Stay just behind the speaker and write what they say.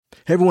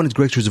Hey everyone, it's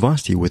Greg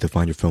Trzavosty with the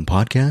Find Your Film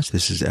podcast.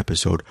 This is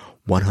episode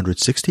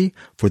 160.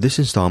 For this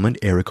installment,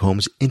 Eric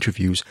Holmes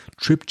interviews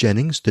Trip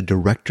Jennings, the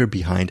director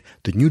behind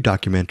the new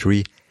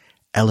documentary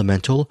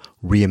Elemental,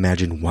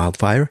 Reimagine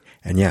Wildfire.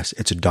 And yes,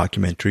 it's a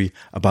documentary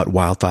about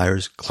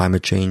wildfires,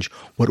 climate change,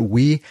 what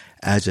we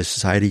as a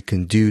society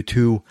can do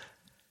to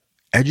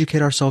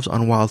educate ourselves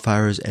on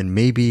wildfires, and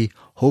maybe,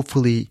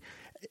 hopefully,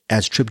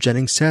 as Trip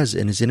Jennings says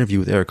in his interview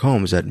with Eric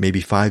Holmes, that maybe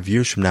 5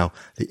 years from now,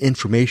 the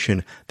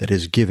information that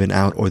is given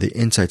out or the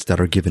insights that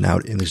are given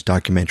out in this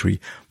documentary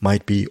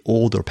might be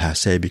old or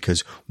passé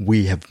because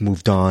we have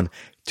moved on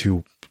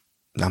to,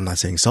 I'm not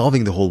saying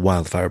solving the whole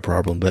wildfire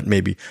problem, but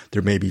maybe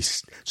there may be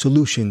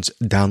solutions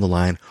down the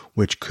line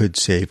which could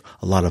save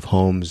a lot of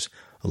homes,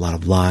 a lot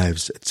of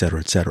lives, etc.,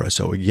 etc.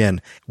 So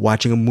again,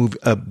 watching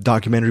a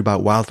documentary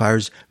about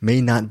wildfires may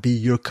not be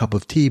your cup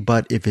of tea,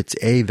 but if it's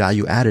a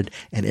value added,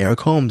 and Eric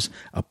Holmes,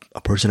 a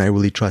person I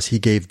really trust, he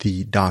gave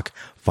the doc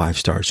 5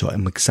 stars. So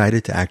I'm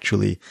excited to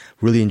actually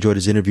really enjoyed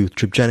his interview with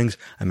Trip Jennings.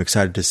 I'm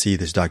excited to see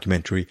this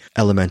documentary,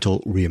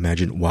 Elemental,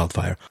 Reimagine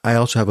Wildfire. I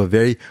also have a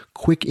very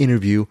quick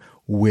interview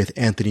with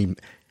Anthony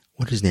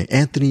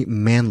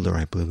Mandler,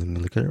 I believe. Let me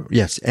look at it.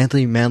 Yes,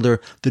 Anthony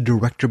Mandler, the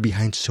director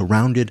behind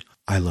Surrounded.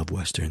 I love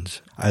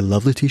Westerns. I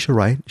love Letitia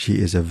Wright. She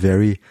is a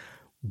very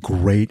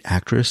great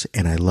actress,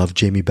 and I love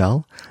Jamie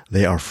Bell.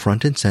 They are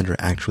front and center,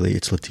 actually.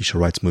 It's Letitia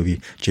Wright's movie.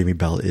 Jamie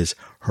Bell is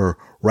her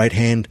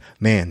right-hand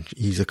man.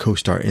 He's a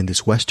co-star in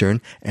this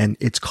Western, and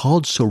it's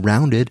called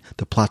Surrounded.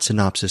 The plot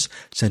synopsis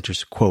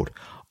centers, quote,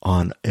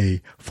 on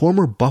a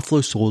former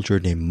Buffalo soldier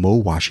named Mo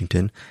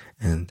Washington,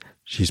 and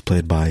she's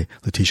played by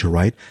Letitia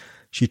Wright.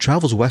 She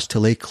travels west to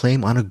lay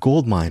claim on a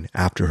gold mine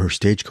after her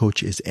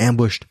stagecoach is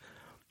ambushed.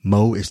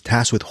 Mo is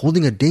tasked with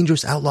holding a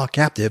dangerous outlaw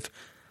captive.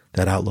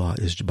 That outlaw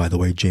is, by the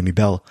way, Jamie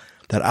Bell.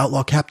 That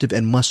outlaw captive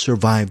and must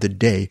survive the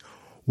day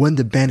when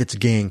the bandits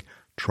gang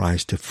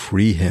tries to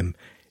free him.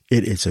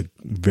 It is a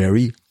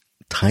very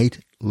tight,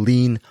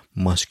 lean,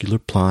 muscular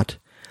plot.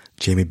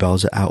 Jamie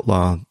Bell's an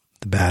outlaw,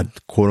 the bad,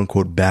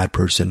 quote-unquote bad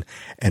person,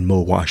 and Mo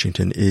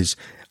Washington is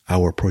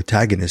our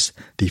protagonist,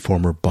 the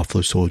former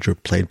Buffalo soldier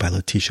played by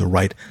Letitia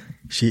Wright.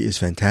 She is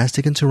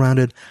fantastic and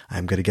Surrounded.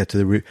 I'm going to get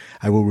to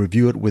I will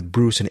review it with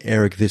Bruce and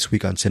Eric this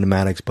week on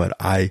Cinematics, but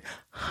I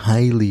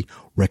highly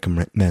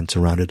recommend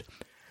Surrounded.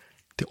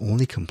 The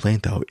only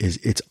complaint, though, is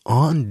it's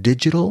on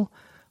digital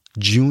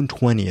June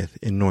 20th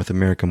in North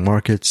American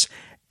markets,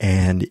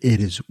 and it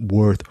is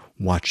worth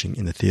watching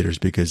in the theaters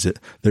because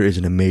there is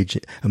an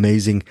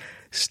amazing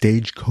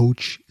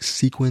stagecoach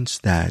sequence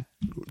that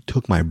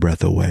took my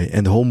breath away,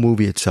 and the whole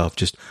movie itself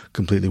just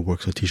completely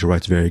works. Letitia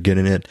Wright's very good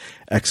in it,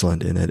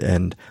 excellent in it,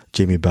 and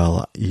Jamie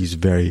Bell,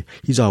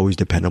 he's always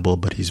dependable,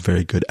 but he's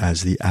very good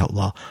as the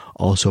outlaw,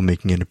 also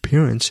making an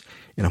appearance,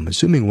 and I'm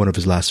assuming one of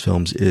his last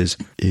films is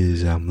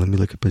let me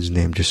look up his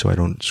name just so I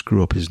don't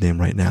screw up his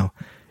name right now.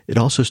 It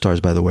also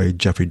stars, by the way,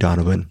 Jeffrey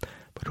Donovan.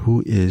 But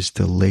who is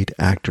the late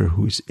actor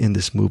who's in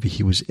this movie?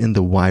 He was in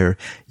The Wire.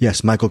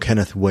 Yes, Michael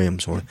Kenneth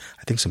Williams, or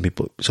I think some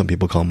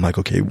people call him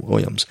Michael K.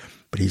 Williams.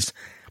 But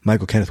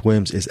Michael Kenneth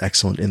Williams is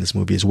excellent in this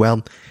movie as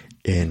well.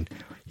 And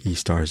he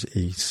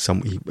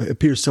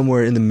appears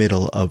somewhere in the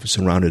middle of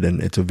Surrounded,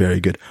 and it's a very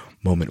good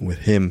moment with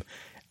him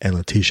and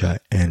Letitia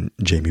and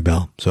Jamie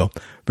Bell. So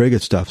very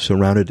good stuff.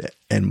 Surrounded.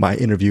 And my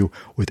interview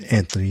with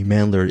Anthony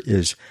Mandler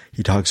is,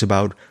 he talks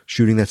about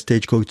shooting that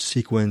stagecoach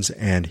sequence,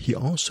 and he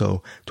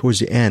also, towards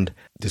the end,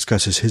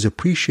 discusses his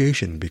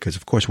appreciation, because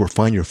of course we're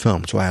Find Your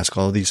Film. So I ask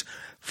all these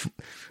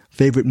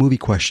favorite movie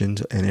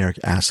questions, and Eric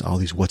asks all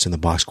these what's in the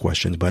box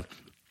questions. But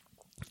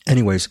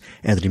anyways,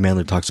 Anthony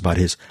Mandler talks about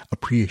his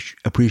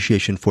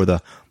appreciation for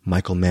the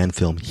Michael Mann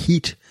film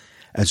Heat,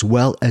 as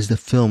well as the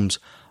films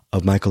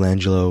of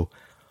Michelangelo.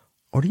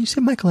 Or do you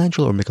say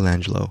Michelangelo or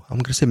Michelangelo? I'm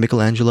going to say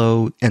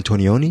Michelangelo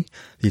Antonioni,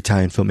 the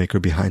Italian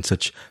filmmaker behind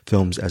such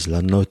films as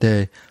La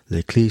Notte,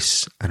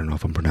 L'Eclisse, I don't know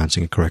if I'm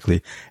pronouncing it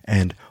correctly,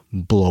 and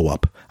Blow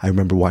Up. I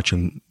remember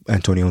watching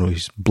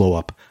Antonioni's Blow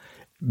Up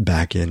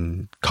back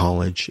in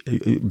college,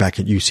 back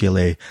at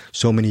UCLA,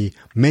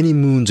 many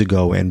moons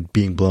ago, and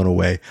being blown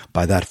away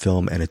by that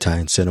film and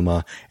Italian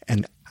cinema.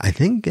 And I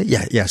think,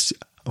 yes,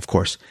 of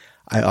course.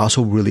 I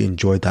also really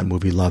enjoyed that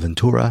movie La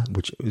Ventura,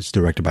 which is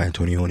directed by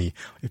Antonioni.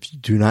 If you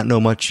do not know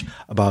much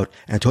about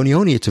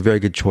Antonioni, it's a very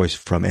good choice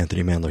from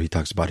Anthony Mandler. He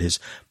talks about his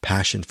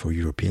passion for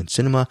European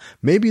cinema.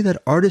 Maybe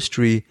that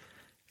artistry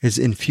has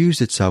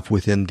infused itself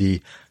within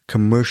the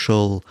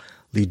commercially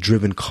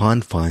driven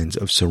confines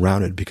of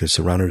Surrounded, because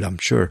Surrounded, I'm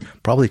sure,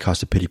 probably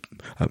cost a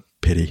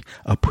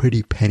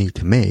pretty penny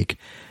to make.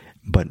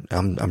 But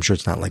I'm sure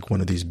it's not like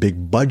one of these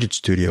big budget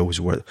studios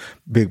where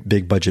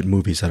big budget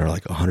movies that are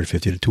like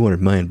 150 to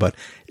 200 million, but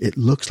it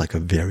looks like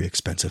a very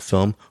expensive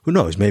film. Who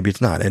knows? Maybe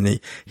it's not. And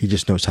he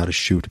just knows how to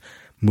shoot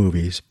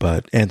movies.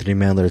 But Anthony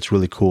Mandler, it's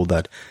really cool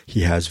that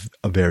he has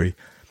a very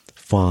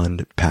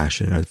fond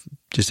passion,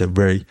 just a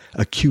very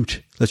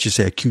acute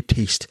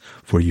taste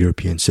for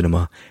European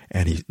cinema.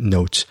 And he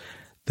notes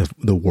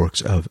the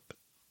works of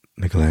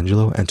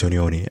Michelangelo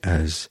Antonioni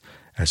as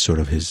as sort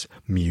of his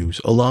muse,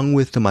 along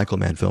with the Michael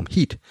Mann film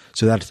Heat.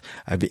 So I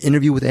have an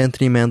interview with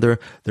Anthony Mandler.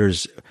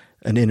 There's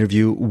an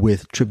interview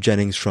with Trip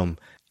Jennings from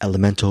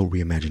Elemental,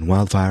 Reimagine,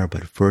 Wildfire.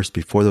 But first,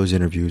 before those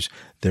interviews,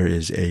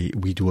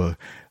 we do a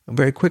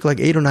very quick, like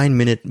 8 or 9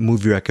 minute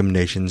movie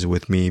recommendations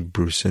with me,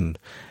 Bruce, and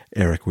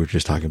Eric. We were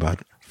just talking about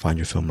find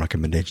your film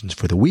recommendations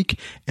for the week.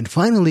 And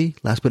finally,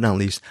 last but not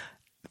least,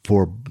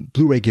 for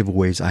Blu-ray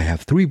giveaways, I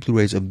have 3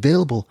 Blu-rays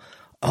available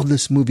of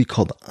this movie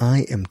called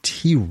I Am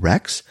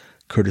T-Rex,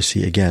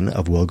 courtesy again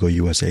of Well Go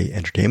USA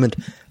Entertainment.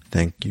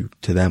 Thank you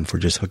to them for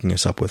just hooking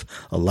us up with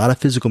a lot of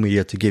physical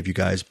media to give you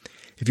guys.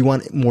 If you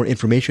want more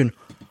information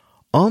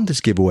on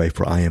this giveaway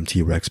for I Am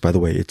T-Rex, by the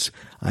way,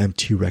 I Am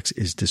T-Rex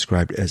is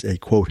described as a,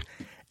 quote,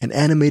 an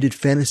animated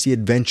fantasy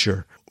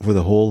adventure for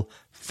the whole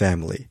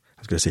family.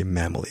 I was going to say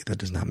mammally. That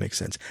does not make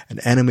sense. An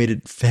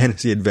animated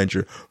fantasy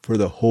adventure for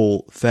the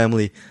whole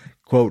family.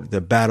 Quote,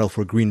 the battle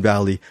for Green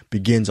Valley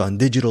begins on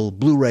digital,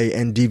 Blu-ray,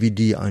 and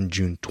DVD on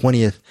June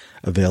 20th,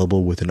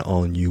 available with an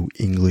all-new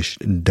English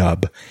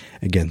dub.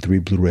 Again, 3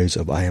 Blu-rays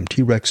of I Am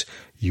T-Rex.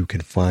 You can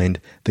find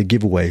the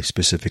giveaway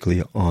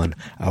specifically on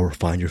our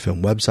Find Your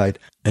Film website.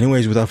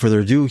 Anyways, without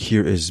further ado,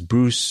 here is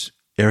Bruce,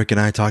 Eric,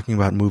 and I talking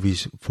about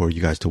movies for you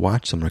guys to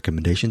watch, some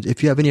recommendations.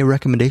 If you have any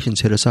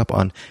recommendations, hit us up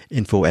on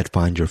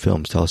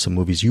info@findyourfilms. Tell us some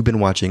movies you've been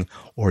watching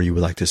or you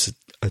would like to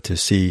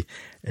see,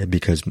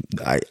 because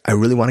I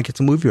really want to get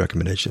some movie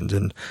recommendations,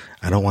 and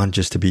I don't want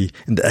just to be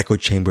in the echo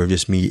chamber of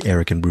just me,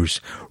 Eric, and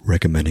Bruce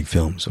recommending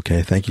films.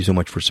 Okay, thank you so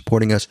much for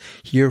supporting us.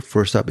 Here,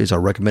 first up is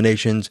our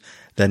recommendations.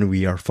 Then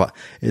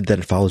then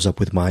it follows up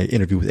with my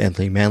interview with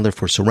Anthony Mandler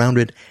for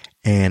Surrounded,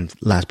 and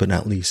last but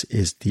not least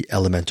is the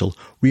Elemental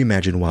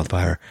Reimagine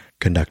Wildfire,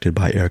 conducted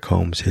by Eric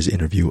Holmes, his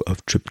interview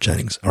of Trip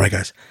Jennings. All right,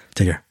 guys,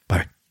 take care.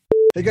 Bye.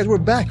 Hey guys, we're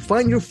back.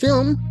 Find your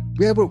film.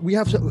 We have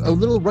a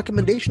little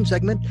recommendation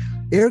segment.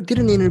 Eric did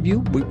an interview.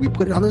 We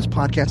put it on this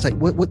podcast. Like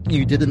what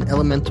you did an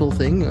Elemental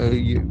thing.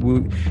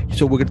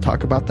 So we're going to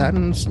talk about that.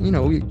 And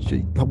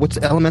what's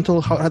Elemental?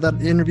 How did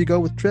that interview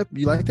go with Trip?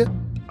 You liked it?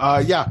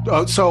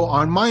 Yeah. So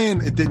on my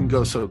end, it didn't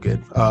go so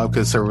good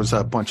because there was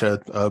a bunch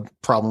of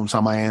problems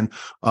on my end.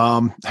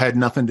 Had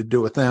nothing to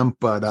do with them,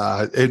 but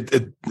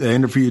the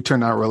interview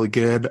turned out really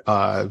good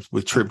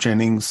with Trip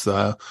Jennings.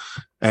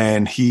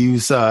 And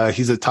he's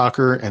a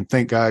talker, and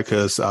thank God,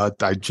 because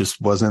I just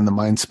wasn't in the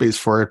mind space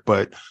for it.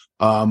 But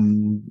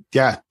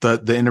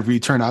the interview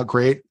turned out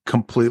great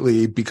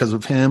completely because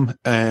of him,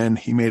 and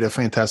he made a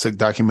fantastic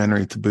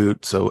documentary to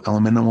boot. So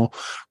Elemental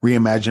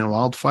Reimagine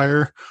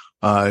Wildfire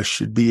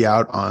should be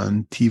out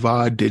on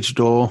TVOD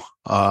digital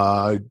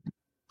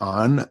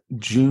on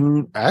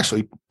June,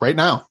 actually right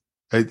now.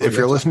 If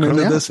you're listening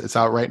to this, it's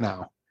out right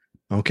now.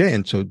 Okay,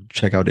 and so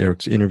check out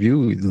Eric's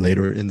interview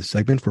later in the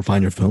segment for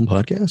Find Your Film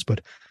podcast.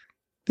 But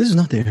this is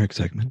not the Eric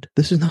segment.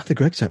 This is not the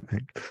Greg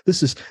segment.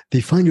 This is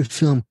the Find Your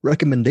Film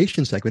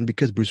recommendation segment,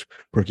 because Bruce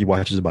Perky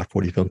watches about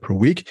 40 films per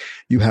week.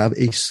 You have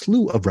a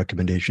slew of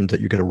recommendations that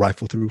you're going to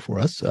rifle through for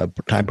us,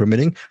 time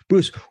permitting.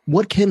 Bruce,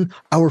 what can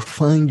our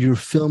Find Your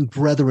Film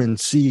brethren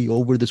see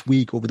over this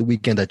week, over the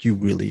weekend, that you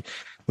really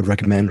would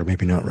recommend or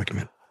maybe not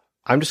recommend?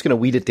 I'm just going to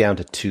weed it down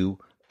to 2.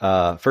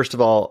 First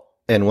of all,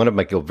 and one of them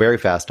I go very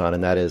fast on,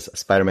 and that is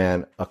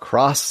Spider-Man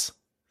Across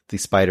the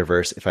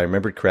Spider-Verse, if I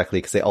remembered correctly,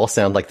 because they all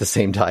sound like the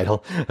same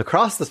title.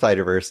 Across the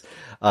Spider-Verse.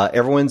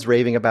 Everyone's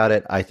raving about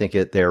it. I think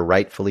they're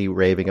rightfully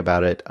raving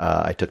about it.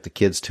 I took the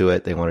kids to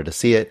it. They wanted to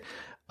see it.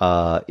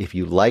 If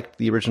you liked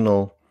the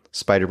original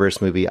Spider-Verse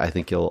movie, I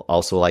think you'll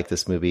also like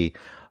this movie.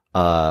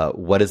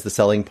 What is the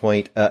selling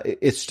point?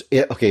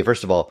 Okay,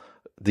 first of all,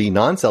 the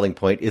non-selling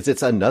point is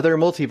it's another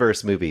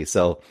multiverse movie,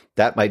 so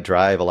that might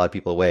drive a lot of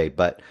people away.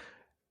 But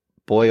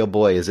boy, oh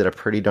boy, is it a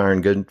pretty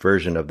darn good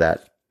version of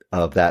that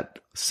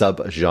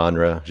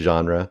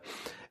sub-genre.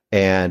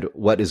 And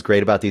what is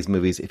great about these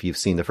movies, if you've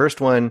seen the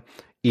first one,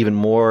 even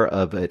more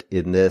of it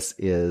in this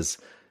is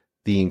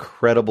the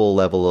incredible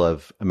level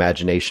of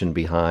imagination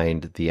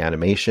behind the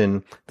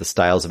animation, the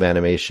styles of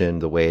animation,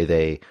 the way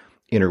they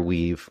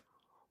interweave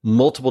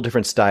multiple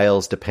different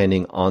styles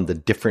depending on the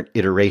different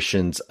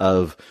iterations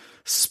of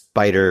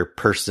spider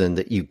person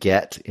that you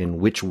get in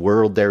which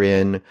world they're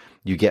in.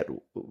 You get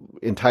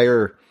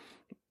entire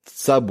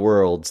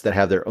sub-worlds that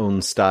have their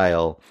own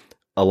style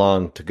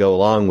to go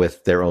along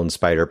with their own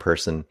spider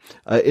person.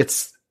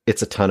 It's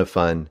a ton of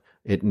fun.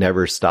 It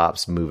never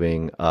stops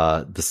moving.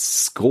 The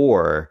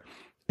score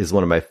is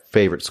one of my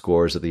favorite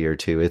scores of the year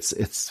too.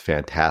 It's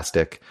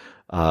fantastic.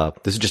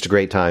 This is just a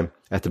great time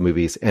at the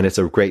movies, and it's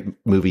a great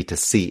movie to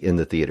see in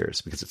the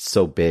theaters because it's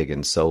so big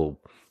and so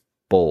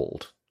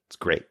bold. It's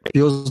great.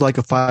 Feels like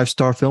a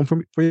 5-star film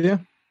for you?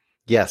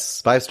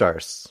 Yes, 5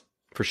 stars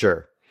for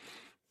sure.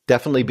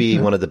 Definitely be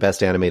one of the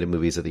best animated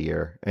movies of the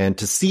year. And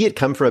to see it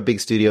come from a big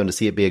studio and to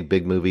see it be a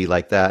big movie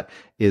like that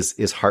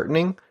is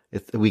heartening.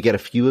 We get a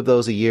few of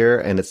those a year,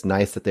 and it's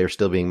nice that they're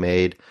still being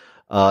made.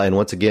 And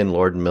once again,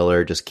 Lord and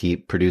Miller just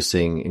keep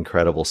producing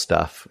incredible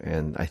stuff.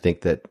 And I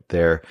think that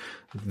their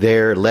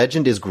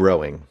legend is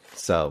growing.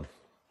 So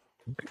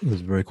It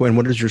was very cool. And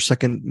what is your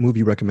second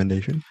movie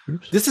recommendation,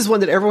 Bruce? This is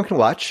one that everyone can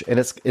watch, and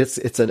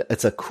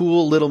it's a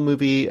cool little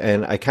movie.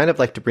 And I kind of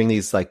like to bring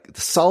these like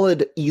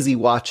solid, easy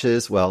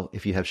watches. Well,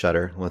 if you have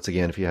Shudder, once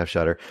again, if you have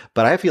Shudder,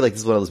 but I feel like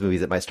this is one of those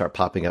movies that might start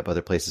popping up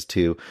other places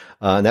too.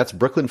 And that's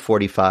Brooklyn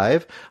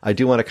 45. I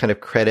do want to kind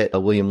of credit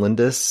William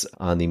Lindis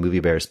on the Movie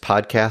Bears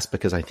podcast,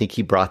 because I think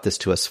he brought this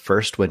to us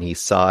first when he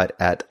saw it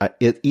at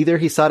either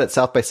he saw it at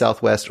South by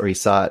Southwest or he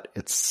saw it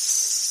at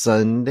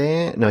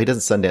Sundance. No, he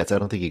doesn't Sundance. I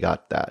don't think he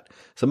got that.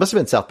 So it must have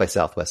been South by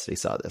Southwest that he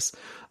saw this.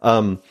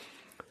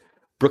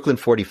 Brooklyn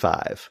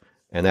 45.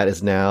 And that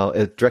is now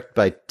directed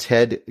by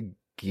Ted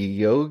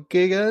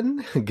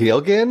Gilligan? I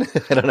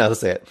don't know how to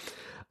say it.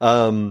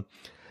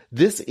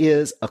 This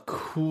is a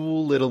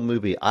cool little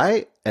movie.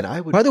 By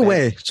the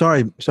way,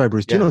 sorry,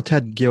 Bruce. Do you know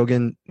Ted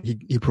Gilligan?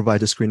 He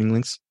provides the screening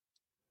links.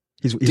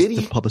 He's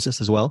the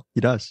publicist as well.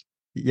 He does.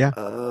 Yeah.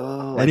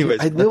 Oh,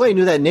 anyways, I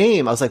knew that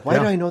name. I was like, why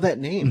do I know that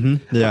name?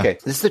 Mm-hmm. Yeah. Okay.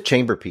 This is a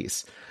chamber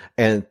piece.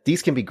 And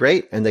these can be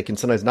great, and they can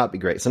sometimes not be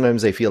great.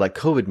 Sometimes they feel like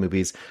COVID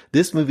movies.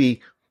 This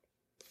movie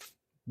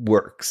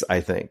works, I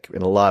think,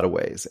 in a lot of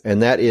ways.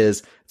 And that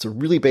is, it's a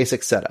really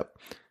basic setup.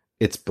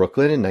 It's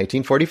Brooklyn in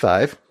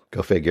 1945.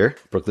 Go figure.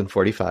 Brooklyn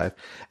 45.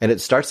 And it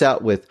starts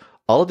out with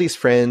all of these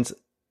friends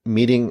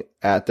meeting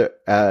at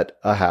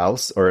a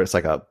house, or it's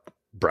like a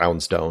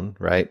brownstone,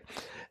 right?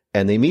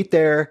 And they meet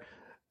there.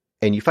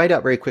 And you find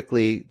out very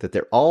quickly that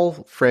they're all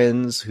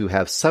friends who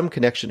have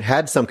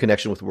had some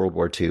connection with World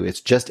War II.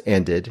 It's just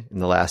ended in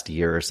the last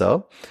year or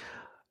so.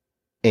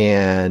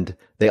 And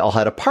they all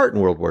had a part in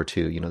World War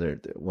II. You know,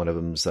 one of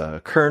them's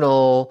a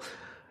colonel.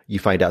 You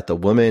find out the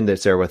woman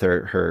that's there with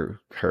her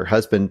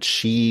husband,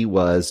 she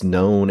was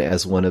known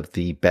as one of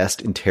the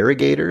best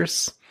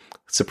interrogators,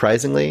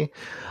 surprisingly.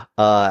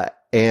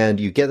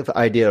 And you get the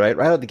idea, right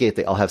out of the gate,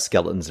 they all have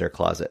skeletons in their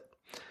closet.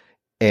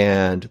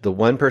 And the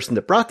one person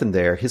that brought them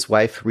there, his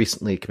wife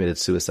recently committed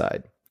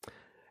suicide.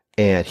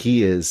 And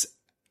he is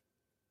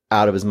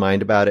out of his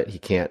mind about it.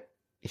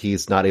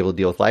 He's not able to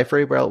deal with life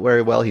very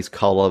well. He's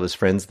called all of his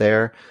friends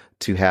there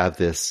to have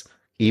this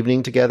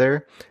evening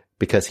together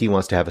because he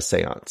wants to have a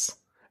seance.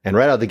 And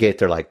right out of the gate,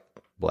 they're like,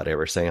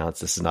 whatever, seance,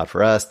 this is not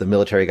for us. The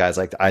military guy's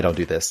like, I don't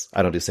do this.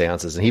 I don't do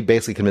seances. And he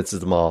basically convinces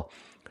them all,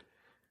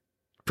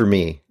 for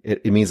me,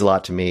 it means a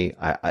lot to me.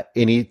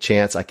 Any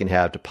chance I can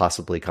have to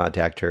possibly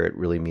contact her, it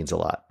really means a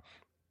lot.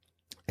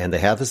 And they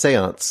have the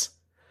seance,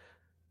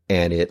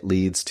 and it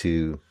leads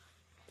to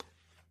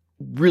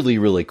really,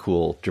 really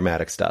cool,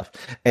 dramatic stuff.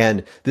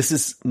 And this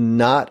is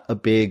not a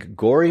big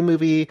gory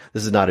movie.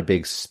 This is not a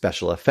big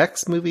special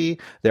effects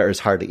movie. There is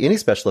hardly any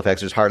special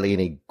effects. There's hardly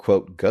any,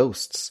 quote,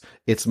 ghosts.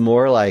 It's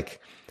more like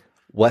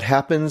what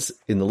happens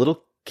in the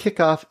little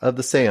kickoff of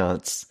the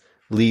seance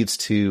leads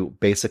to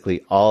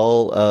basically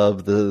all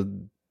of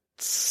the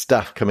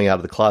stuff coming out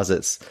of the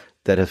closets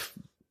that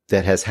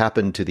has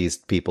happened to these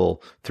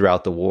people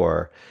throughout the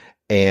war.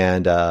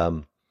 And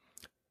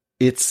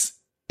it's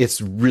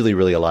really,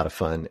 really a lot of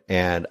fun,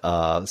 and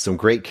some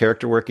great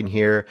character work in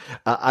here.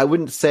 I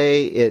wouldn't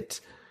say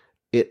it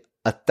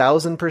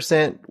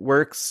 1,000%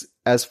 works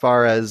as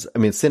far as, I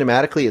mean,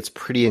 cinematically, it's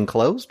pretty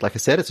enclosed. Like I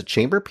said, it's a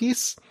chamber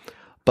piece.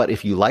 But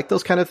if you like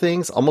those kind of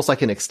things, almost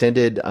like an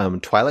extended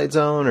Twilight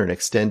Zone or an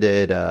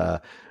extended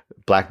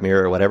Black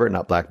Mirror or whatever,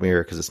 not Black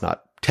Mirror because it's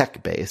not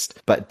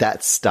tech-based, but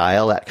that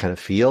style, that kind of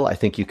feel, I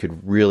think you could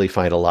really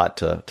find a lot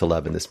to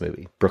love in this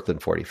movie, Brooklyn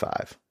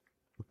 45.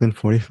 Brooklyn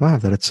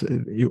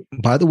 45.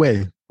 By the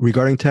way,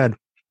 regarding Ted, a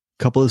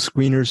couple of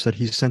screeners that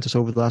he sent us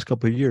over the last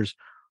couple of years,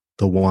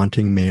 The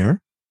Wanting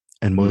Mayor,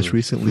 and most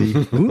recently...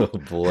 Oh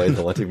boy,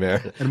 The Wanting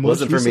Mayor. It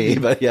wasn't for me,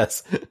 but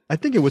yes. I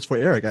think it was for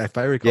Eric, if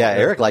I recall. Yeah,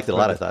 Eric liked it a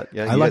lot, I thought.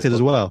 Yeah, I liked it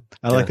as well.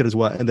 I liked it as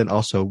well. And then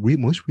also,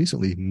 most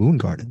recently, Moon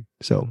Garden.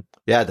 So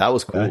yeah, that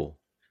was cool.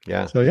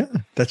 Yeah. So yeah,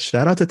 that's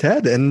shout out to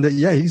Ted. And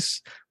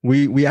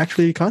we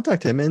actually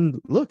contacted him,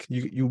 and look,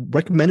 you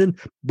recommended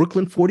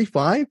Brooklyn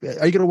 45. Are you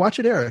going to watch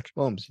it, Eric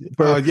Holmes?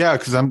 Yeah,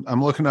 because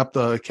I'm looking up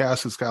the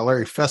cast. It's got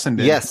Larry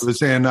Fessenden. Yes. It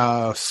was in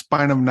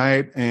Spine of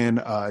Night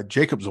and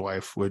Jacob's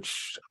Wife,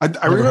 which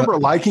I remember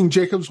liking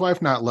Jacob's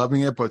Wife, not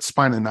loving it, but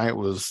Spine of Night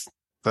was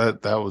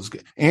that was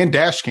good. And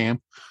Dash Cam.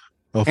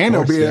 And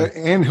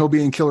he'll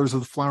be in Killers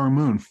of the Flower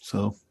Moon.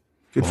 So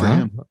good for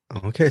him.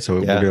 Okay, so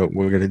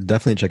we're gonna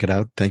definitely check it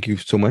out. Thank you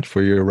so much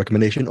for your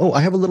recommendation. Oh, I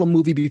have a little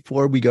movie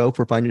before we go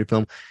for Finding Your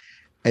Film.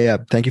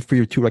 Thank you for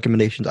your two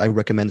recommendations. I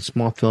recommend a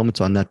small film.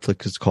 It's on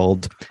Netflix. It's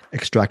called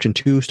Extraction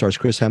 2. Stars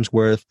Chris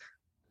Hemsworth.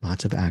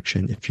 Lots of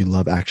action. If you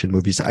love action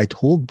movies, I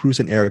told Bruce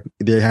and Eric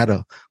they had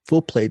a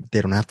full plate. They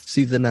don't have to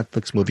see the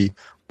Netflix movie,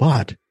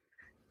 but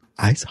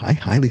I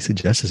highly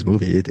suggest this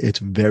movie. It's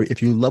very,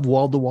 if you love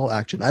wall-to-wall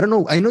action. I don't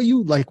know. I know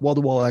you like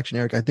wall-to-wall action,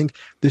 Eric. I think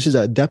this is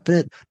a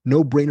definite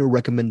no-brainer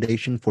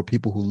recommendation for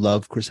people who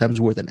love Chris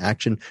Hemsworth and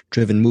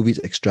action-driven movies.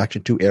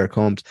 Extraction 2, Eric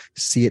Holmes.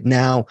 See it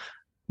now.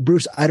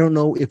 Bruce, I don't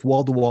know if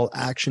wall-to-wall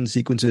action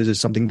sequences is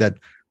something that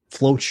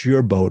floats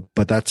your boat,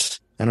 but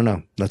that's I don't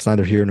know. That's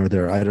neither here nor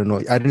there. I don't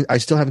know. I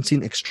still haven't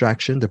seen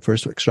Extraction, the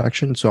first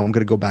Extraction, so I'm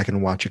going to go back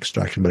and watch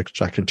Extraction. But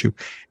Extraction 2,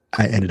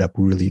 I ended up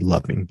really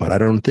loving. But I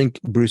don't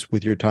think, Bruce,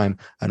 with your time,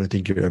 I don't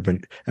think you're ever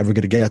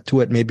going to get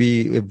to it.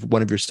 Maybe if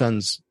one of your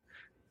sons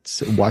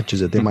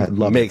watches it, they might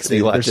love Makes it.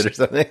 me watch it or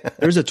something.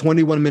 There's a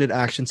 21-minute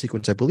action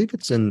sequence. I believe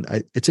it's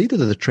either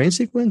the train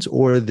sequence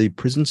or the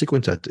prison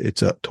sequence.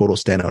 It's a total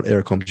standout.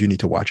 Eric Holmes, you need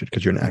to watch it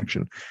because you're an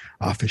action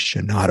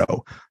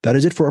aficionado. That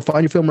is it for our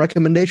Find Your Film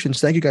recommendations.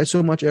 Thank you guys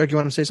so much. Eric, you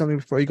want to say something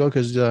before you go?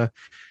 Because I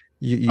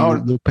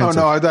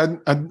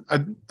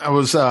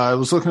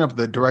was looking up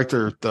the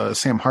director,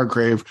 Sam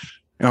Hargrave,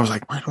 and I was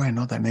like, where do I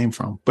know that name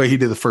from? But he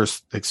did the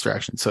first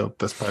Extraction, so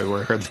that's probably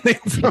where I heard the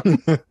name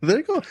from. There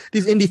you go.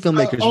 These indie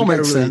filmmakers. All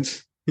makes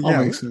sense. Yeah,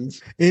 all makes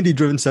sense.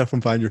 Indie-driven stuff from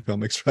Find Your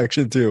Film,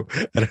 Extraction too.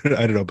 I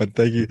don't know, but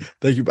thank you.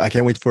 I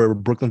can't wait for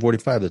Brooklyn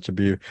 45. That should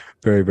be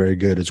very, very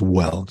good as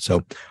well. So,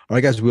 all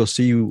right, guys, we'll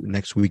see you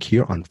next week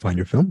here on Find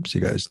Your Film. See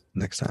you guys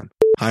next time.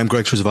 Hi, I'm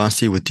Greg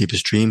Trzavosty with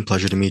Deepest Dream.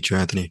 Pleasure to meet you,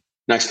 Anthony.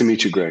 Nice to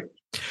meet you, Greg.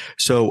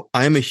 So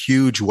I'm a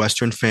huge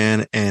Western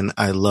fan, and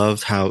I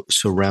loved how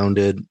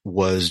Surrounded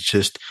was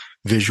just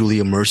visually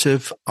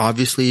immersive.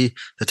 Obviously,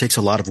 that takes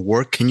a lot of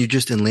work. Can you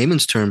just, in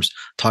layman's terms,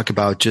 talk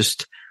about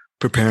just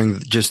preparing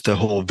just the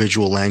whole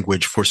visual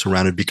language for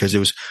Surrounded, because it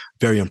was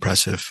very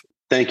impressive?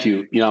 Thank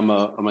you. I'm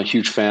a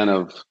huge fan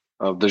of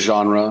the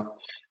genre.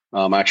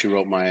 I actually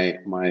wrote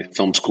my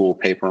film school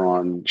paper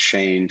on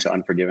Shane to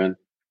Unforgiven.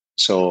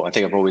 So I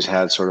think I've always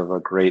had sort of a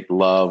great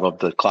love of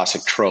the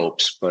classic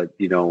tropes, but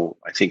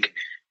I think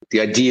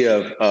the idea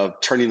of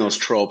turning those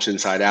tropes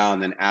inside out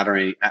and then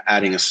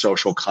adding a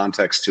social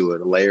context to it,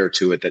 a layer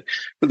to it that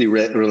really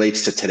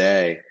relates to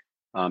today.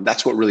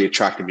 That's what really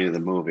attracted me to the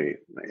movie.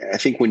 I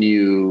think when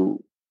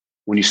you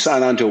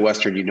sign on to a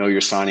Western,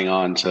 you're signing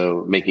on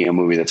to making a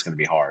movie that's going to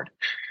be hard.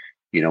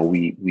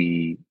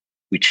 We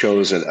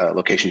chose a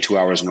location 2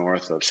 hours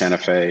north of Santa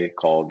Fe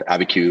called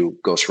Abiquiu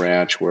Ghost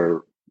Ranch,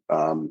 where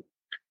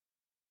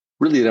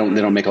really they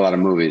don't make a lot of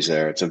movies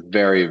there. It's a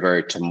very,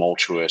 very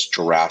tumultuous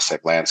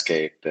Jurassic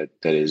landscape that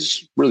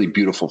is really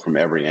beautiful from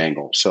every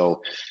angle.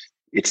 So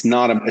it's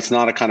not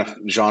a kind of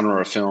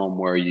genre of film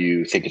where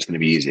you think it's going to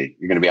be easy.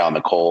 You're going to be out in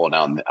the cold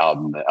and out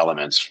in the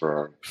elements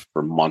for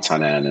months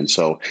on end. And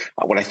so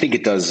what I think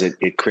it does,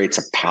 it creates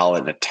a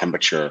palette and a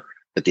temperature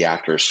that the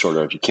actors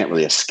you can't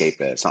really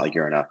escape it. It's not like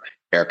you're in a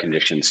air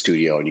conditioned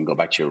studio and you can go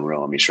back to your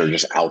room. You're sort of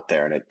just out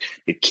there, and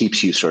it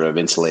keeps you sort of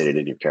insulated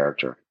in your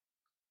character.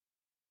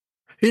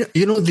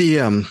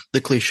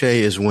 The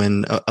cliche is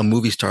when a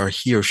movie star,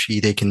 he or she,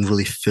 they can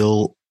really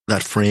fill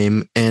that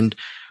frame. And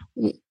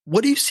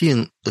what do you see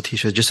in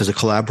Letitia just as a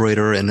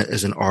collaborator and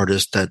as an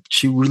artist, that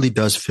she really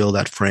does fill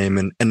that frame,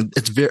 and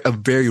it's a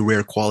very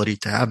rare quality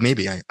to have,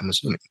 maybe, I'm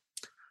assuming?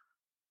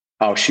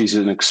 Oh, she's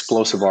an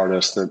explosive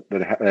artist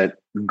that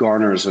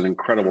garners an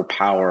incredible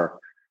power.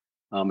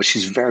 But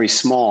she's very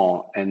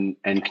small and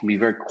can be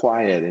very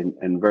quiet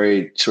and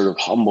very sort of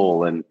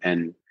humble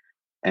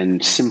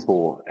and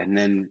simple. And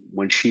then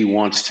when she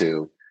wants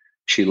to,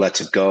 she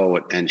lets it go,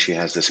 and she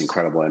has this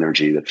incredible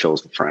energy that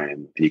fills the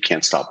frame. You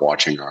can't stop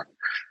watching her.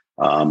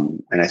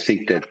 And I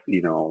think that,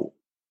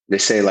 they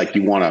say, like,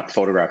 you want to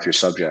photograph your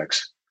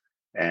subjects,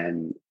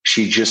 and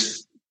she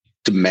just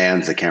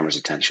demands the camera's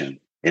attention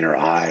in her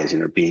eyes,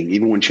 in her being,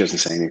 even when she doesn't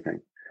say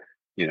anything,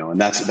 and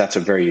that's a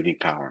very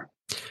unique power.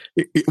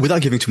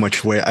 Without giving too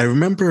much away, I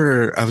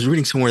remember I was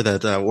reading somewhere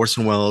that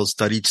Orson Welles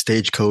studied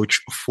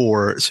Stagecoach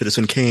for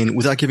Citizen Kane.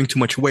 Without giving too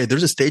much away,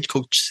 there's a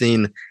Stagecoach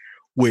scene,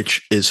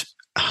 which is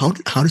how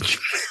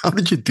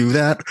did you do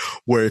that?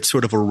 Where it's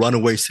sort of a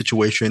runaway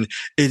situation.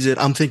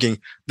 I'm thinking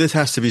this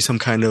has to be some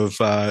kind of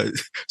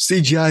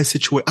CGI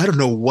situation. I don't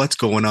know what's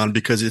going on,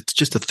 because it's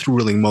just a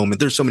thrilling moment.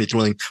 There's so many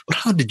thrilling, but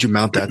how did you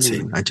mount that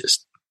scene? I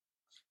just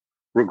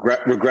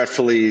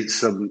regretfully,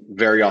 some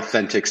very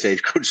authentic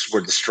stagecoaches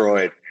were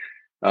destroyed.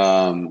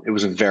 It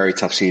was a very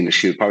tough scene to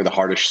shoot, probably the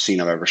hardest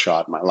scene I've ever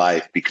shot in my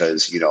life,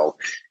 because,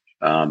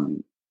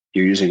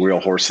 you're using real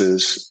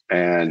horses,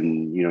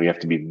 and, you have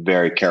to be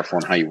very careful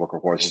on how you work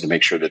with horses to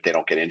make sure that they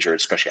don't get injured,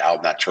 especially out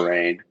in that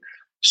terrain.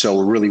 So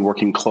we're really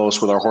working close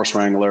with our horse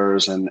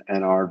wranglers and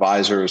our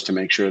advisors to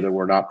make sure that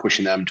we're not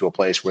pushing them to a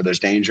place where there's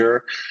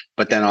danger.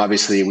 But then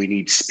obviously we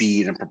need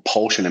speed and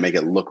propulsion to make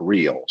it look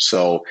real.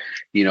 So,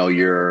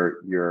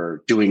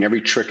 you're doing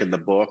every trick in the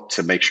book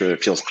to make sure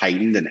it feels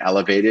heightened and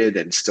elevated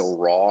and still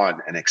raw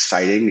and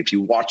exciting. If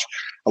you watch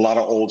a lot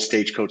of old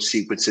Stagecoach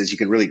sequences, you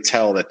can really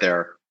tell that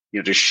they're,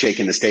 just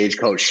shaking the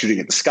stagecoach, shooting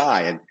at the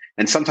sky.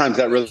 And sometimes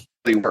that really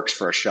works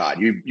for a shot.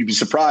 You'd be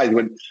surprised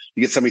when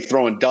you get somebody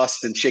throwing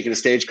dust and shaking a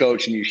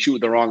stagecoach and you shoot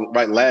with the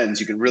right lens.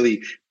 You can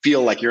really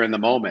feel like you're in the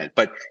moment,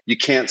 but you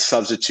can't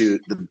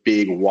substitute the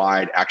big,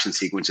 wide action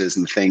sequences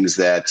and things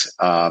that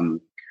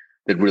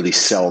really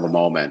sell the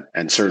moment.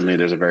 And certainly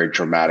there's a very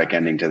dramatic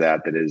ending to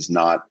that is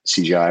not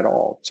CGI at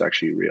all. It's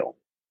actually real.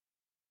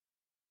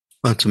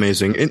 That's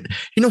amazing. And,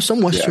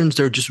 some Westerns,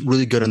 they're just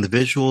really good on the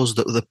visuals,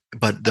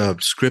 but the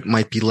script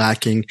might be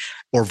lacking,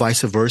 or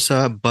vice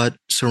versa. But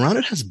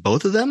Surrounded has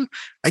both of them.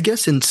 I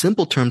guess in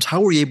simple terms, how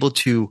were you able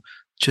to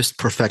just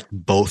perfect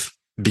both?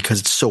 Because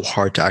it's so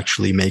hard to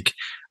actually make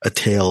a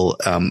tale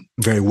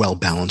very well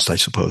balanced, I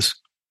suppose.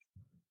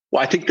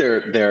 Well, I think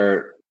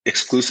they're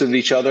exclusive of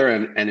each other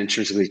and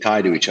intrinsically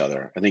tied to each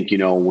other. I think,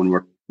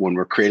 when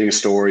we're creating a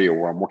story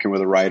or I'm working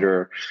with a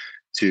writer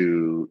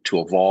to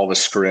evolve a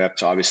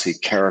script, obviously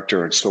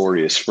character and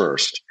story is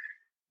first.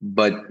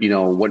 But,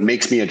 what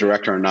makes me a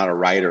director and not a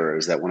writer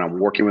is that when I'm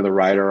working with a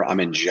writer, I'm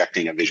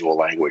injecting a visual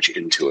language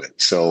into it.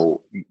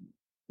 So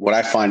what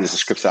I find is the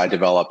scripts that I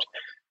developed,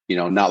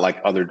 not like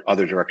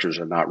other directors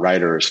or not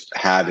writers,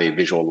 have a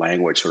visual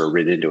language sort of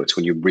written into it. So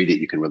when you read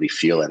it, you can really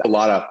feel it.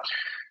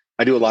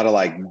 I do a lot of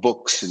like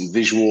books and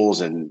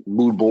visuals and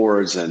mood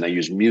boards, and I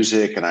use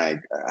music, and I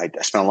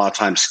spend a lot of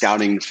time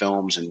scouting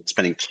films and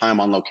spending time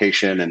on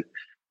location. And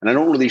I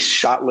don't really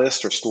shot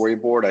list or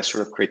storyboard. I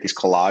sort of create these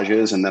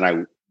collages, and then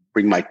I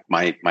bring my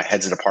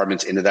heads of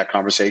departments into that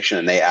conversation,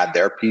 and they add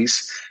their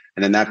piece.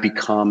 And then that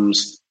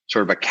becomes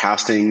sort of a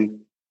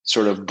casting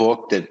sort of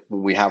book that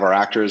when we have our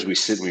actors, we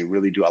sit and we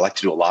really do. I like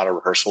to do a lot of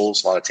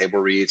rehearsals, a lot of table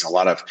reads, a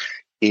lot of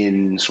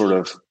in sort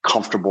of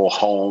comfortable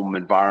home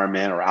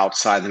environment or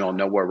outside the middle of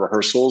nowhere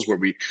rehearsals where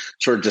we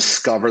sort of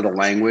discover the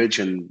language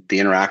and the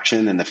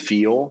interaction and the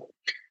feel.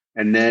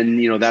 And then,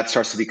 that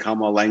starts to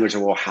become a language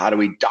of, well, how do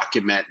we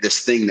document this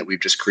thing that we've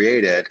just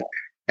created?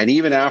 And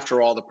even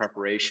after all the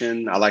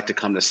preparation, I like to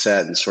come to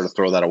set and sort of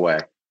throw that away.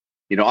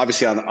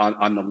 Obviously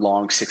on the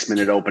long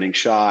 6-minute opening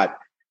shot,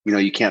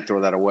 you can't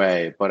throw that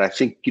away. But I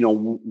think,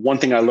 one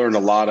thing I learned a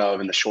lot of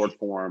in the short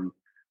form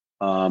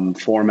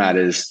format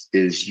is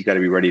you got to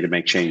be ready to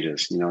make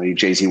changes.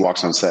 Jay-Z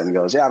walks on set and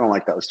goes, yeah, I don't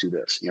like that. Let's do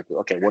this. You have to,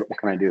 okay, what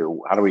can I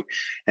do? How do we,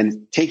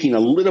 and taking a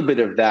little bit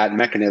of that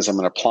mechanism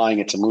and applying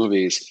it to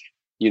movies,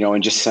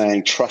 and just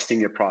saying, trusting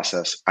your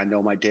process. I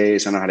know my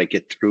days. I know how to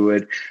get through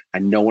it. I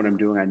know what I'm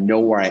doing. I know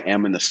where I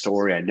am in the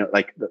story. I know,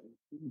 like, the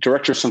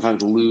directors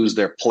sometimes lose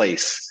their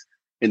place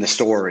in the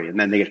story and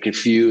then they get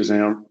confused.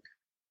 And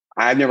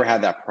I've never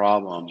had that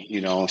problem,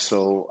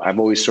 so I've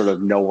always sort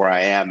of know where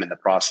I am in the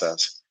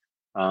process.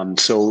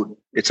 So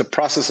it's a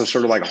process of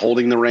sort of like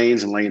holding the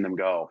reins and letting them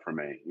go for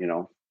me,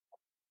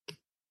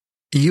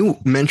 You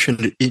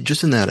mentioned it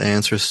just in that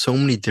answer, so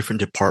many different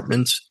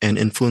departments and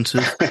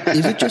influences.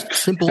 Is it just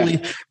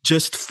simply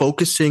just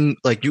focusing,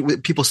 like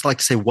people like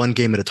to say one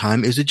game at a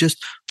time? Is it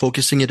just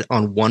focusing it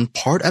on one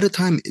part at a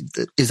time?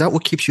 Is that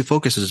what keeps you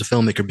focused as a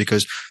filmmaker?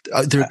 Because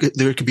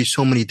there could be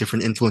so many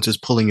different influences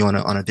pulling you on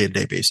a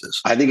day-to-day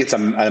basis. I think it's a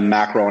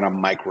macro and a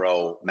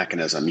micro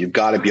mechanism. You've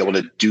got to be able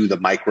to do the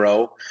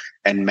micro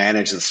and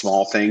manage the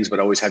small things, but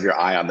always have your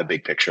eye on the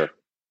big picture.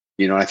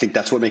 I think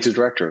that's what makes a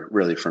director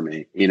really for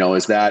me,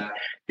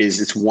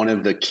 it's one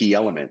of the key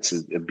elements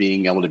of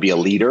being able to be a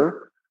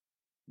leader,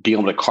 being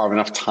able to carve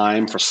enough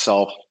time for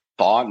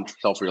self-thought and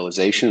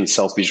self-realization and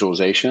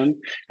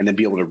self-visualization, and then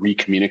be able to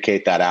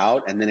re-communicate that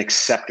out and then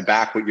accept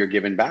back what you're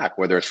given back,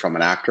 whether it's from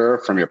an actor,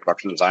 from your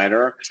production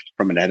designer,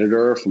 from an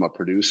editor, from a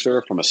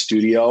producer, from a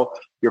studio.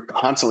 You're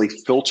constantly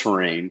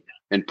filtering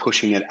and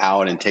pushing it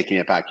out and taking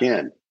it back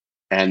in.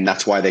 And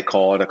that's why they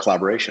call it a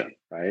collaboration,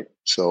 right?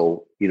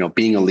 So,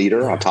 being a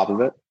leader on top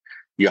of it,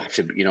 you have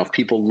to, if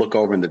people look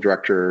over and the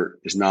director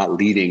is not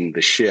leading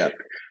the ship,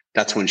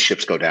 that's when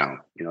ships go down.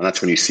 That's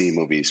when you see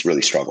movies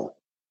really struggle,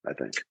 I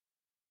think.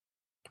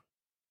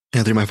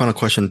 Anthony, my final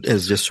question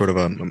is just sort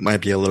of might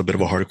be a little bit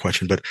of a harder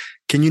question, but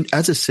can you,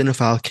 as a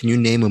cinephile, can you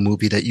name a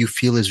movie that you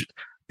feel is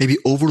maybe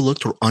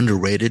overlooked or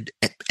underrated,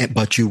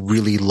 but you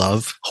really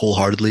love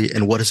wholeheartedly?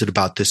 And what is it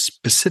about this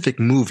specific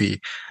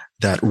movie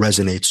that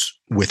resonates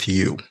with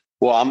you?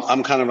 Well,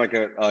 I'm kind of like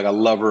a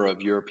lover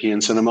of European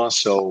cinema,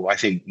 so I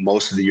think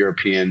most of the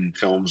European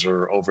films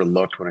are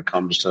overlooked when it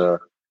comes to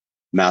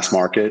mass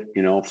market.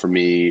 For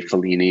me,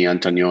 Fellini,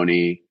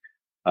 Antonioni,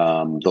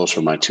 those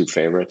were my two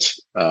favorites.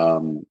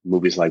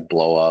 Movies like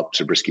Blow Up,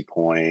 Zabriskie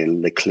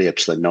Point,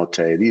 L'Eclipse, La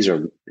Notte. These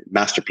are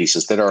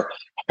masterpieces that are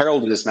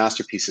heralded as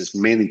masterpieces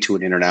mainly to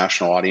an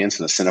international audience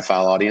and a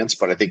cinephile audience.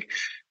 But I think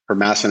for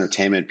mass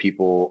entertainment,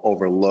 people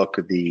overlook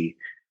the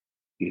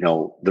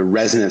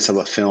resonance of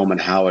a film and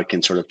how it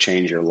can sort of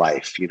change your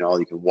life. You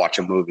can watch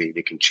a movie,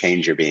 it can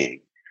change your being.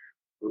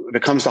 When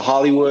it comes to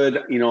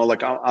Hollywood,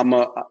 like on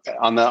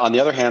the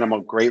other hand, I'm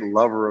a great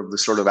lover of the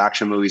sort of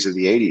action movies of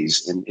the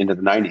 80s and into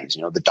the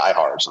 90s, the Die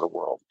Hards of the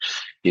world.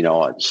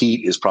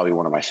 Heat is probably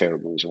one of my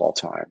favorite movies of all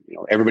time.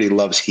 Everybody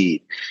loves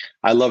Heat.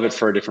 I love it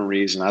for a different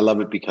reason. I love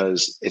it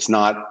because it's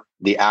not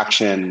the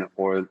action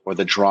or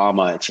the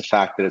drama. It's the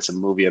fact that it's a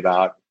movie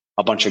about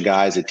a bunch of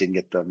guys that didn't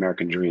get the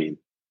American dream.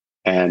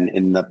 And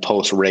in the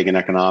post-Reagan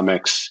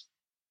economics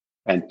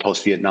and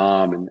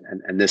post-Vietnam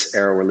and this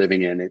era we're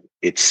living in,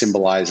 it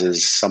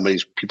symbolizes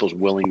people's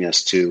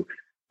willingness to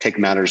take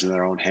matters in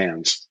their own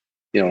hands,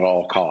 at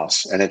all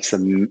costs. And it's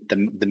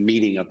the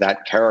meeting of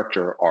that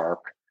character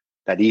arc,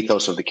 that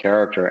ethos of the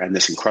character, and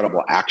this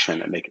incredible action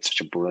that make it such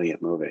a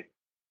brilliant movie.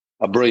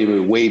 A brilliant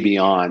movie way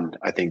beyond,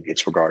 I think,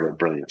 its regarded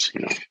brilliance.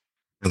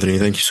 Anthony,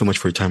 thank you so much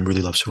for your time.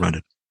 Really love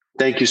Surrounded.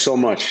 Thank you so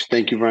much.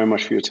 Thank you very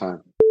much for your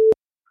time.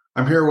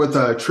 I'm here with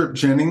Trip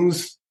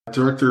Jennings,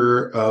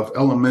 director of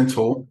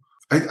Elemental.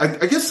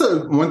 I guess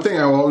the one thing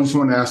I always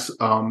want to ask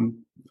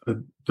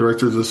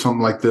directors of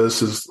something like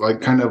this is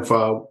like kind of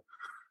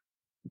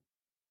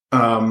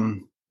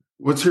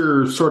what's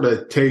your sort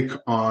of take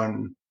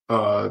on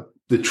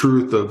the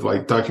truth of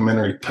like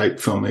documentary type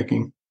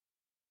filmmaking?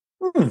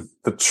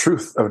 The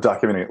truth of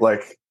documentary,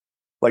 like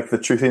the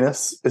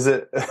truthiness, is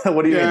it?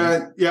 What do you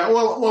mean? Yeah.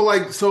 Well,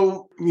 like,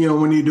 so,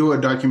 when you do a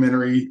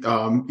documentary,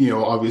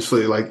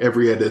 obviously like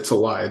every edit's a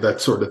lie,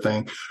 that sort of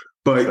thing,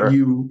 but Sure.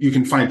 you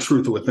can find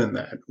truth within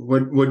that.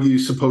 What do you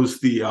suppose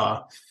as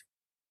a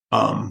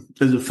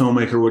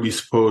filmmaker, what do you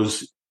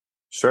suppose?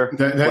 Sure.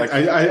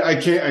 I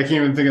can't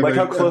even think of like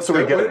how close are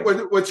we getting?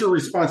 What's your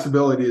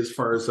responsibility as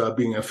far as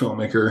being a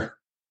filmmaker?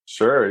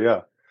 Sure.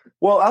 Yeah.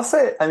 Well, I'll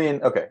say,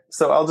 okay,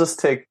 so I'll just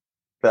take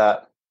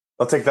that.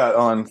 I'll take that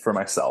on for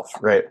myself,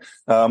 right?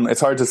 It's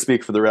hard to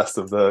speak for the rest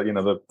of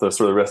the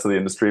sort of rest of the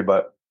industry,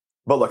 but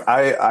look,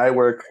 I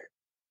work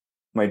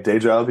my day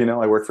job.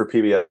 I work for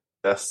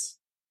PBS,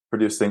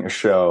 producing a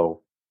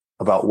show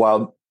about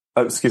about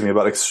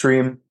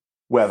extreme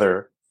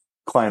weather,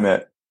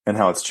 climate, and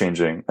how it's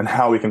changing and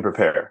how we can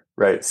prepare,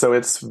 right? So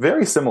it's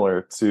very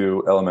similar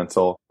to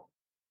Elemental,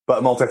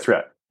 but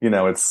multi-threat.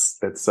 It's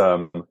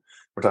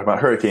we're talking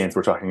about hurricanes,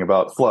 we're talking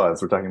about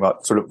floods, we're talking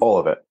about sort of all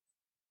of it.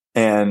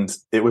 And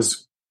it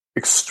was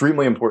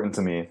extremely important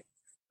to me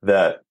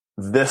that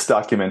this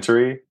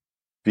documentary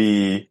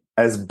be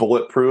as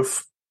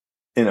bulletproof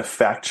in a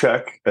fact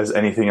check as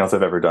anything else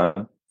I've ever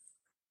done.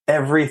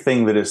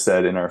 Everything that is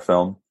said in our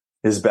film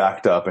is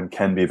backed up and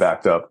can be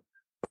backed up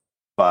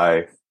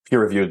by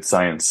peer-reviewed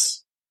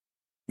scientific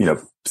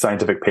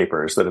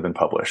papers that have been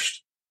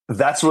published.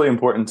 That's really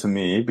important to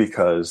me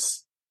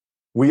because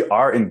we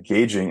are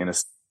engaging in a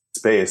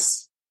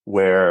space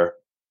where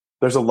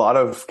there's a lot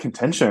of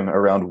contention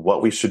around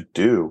what we should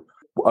do,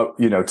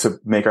 to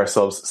make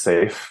ourselves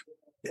safe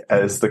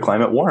as the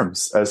climate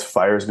warms, as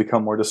fires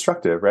become more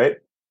destructive, right?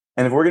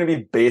 And if we're going to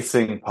be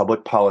basing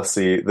public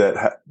policy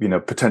that,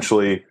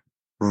 potentially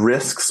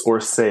risks or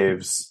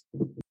saves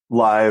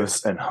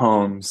lives and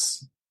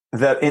homes,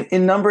 that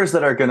in numbers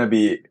that are going to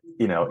be,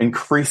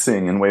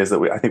 increasing in ways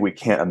that I think we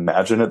can't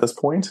imagine at this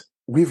point,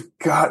 we've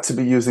got to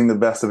be using the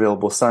best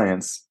available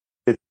science.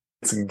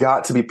 It's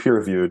got to be peer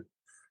reviewed.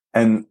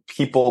 And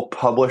people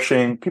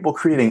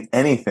creating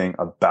anything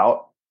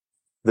about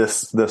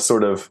this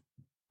sort of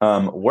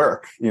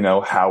work,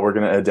 how we're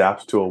going to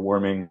adapt to a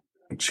warming,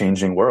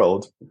 changing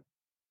world,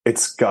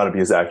 it's got to be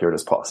as accurate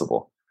as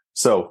possible.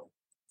 So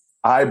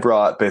I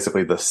brought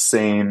basically the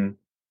same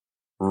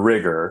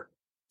rigor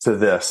to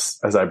this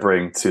as I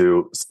bring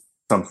to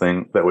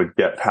something that would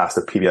get past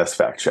a PBS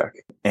fact check.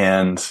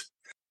 And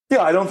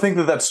yeah, I don't think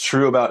that that's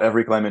true about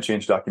every climate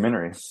change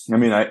documentary.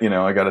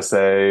 I got to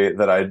say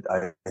that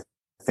I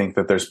think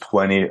that there's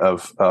plenty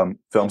of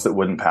films that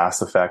wouldn't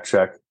pass a fact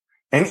check.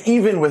 And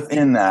even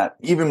within that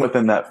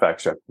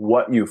fact check,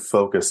 what you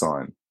focus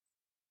on,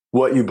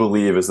 what you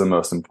believe is the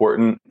most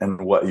important,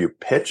 and what you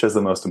pitch as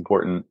the most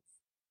important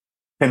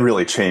can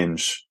really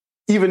change.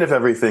 Even if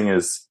everything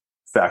is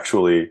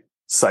factually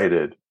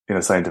cited in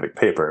a scientific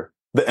paper,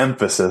 the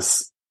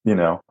emphasis,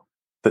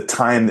 the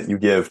time that you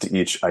give to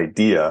each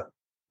idea,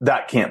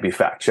 that can't be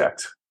fact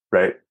checked,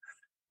 right?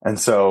 And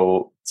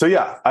so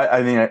yeah,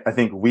 I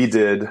think we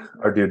did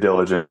our due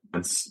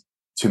diligence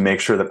to make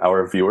sure that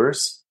our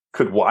viewers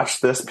could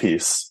watch this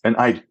piece. And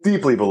I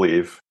deeply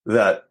believe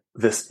that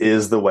this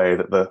is the way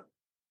that the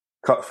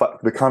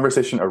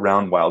conversation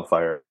around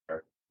Wildfire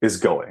is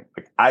going.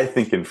 Like, I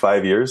think in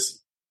 5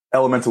 years,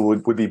 Elemental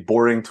would be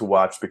boring to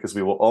watch because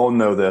we will all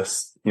know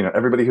this.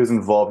 Everybody who's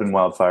involved in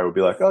Wildfire would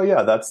be like, oh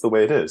yeah, that's the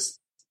way it is.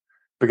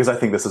 Because I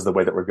think this is the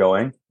way that we're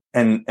going.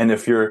 And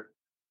if you're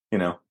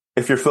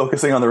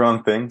focusing on the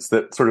wrong things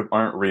that sort of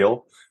aren't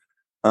real,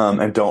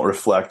 and don't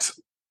reflect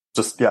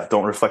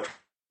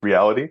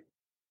reality,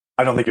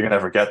 I don't think you're going to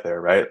ever get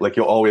there, right? Like,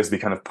 you'll always be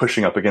kind of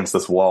pushing up against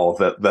this wall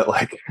that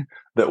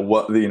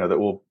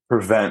will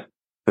prevent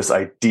this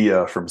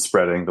idea from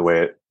spreading the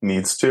way it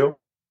needs to.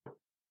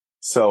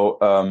 So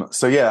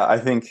yeah, I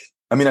think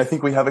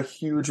we have a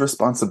huge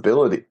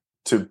responsibility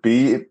to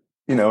be,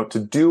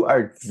 to do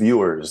our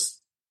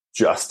viewers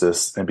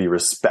justice and be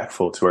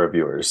respectful to our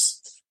viewers.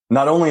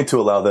 Not only to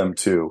allow them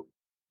to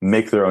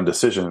make their own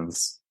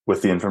decisions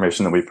with the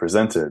information that we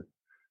presented,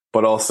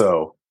 but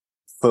also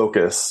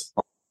focus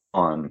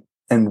on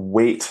and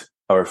weight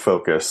our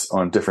focus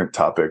on different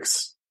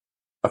topics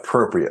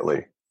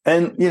appropriately.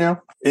 And,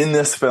 in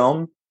this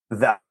film,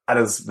 that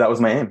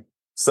was my aim.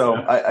 So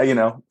I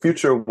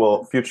future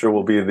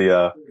will be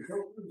the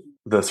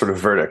sort of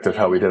verdict of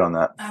how we did on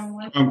that.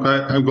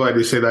 I'm glad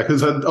you say that,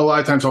 because a lot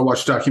of times I'll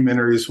watch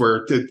documentaries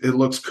where it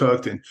looks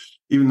cooked, and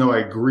even though I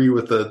agree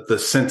with the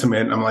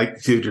sentiment, I'm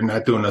like, dude, you're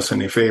not doing us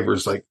any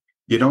favors. Like,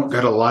 you don't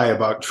got to lie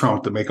about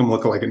Trump to make him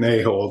look like an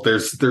a-hole.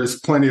 There's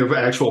plenty of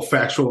actual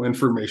factual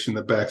information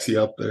that backs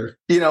you up there.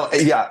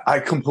 Yeah, I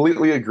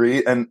completely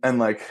agree. And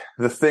like,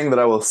 the thing that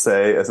I will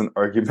say as an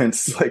argument,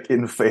 like,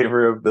 in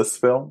favor of this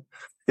film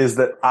is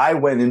that I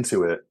went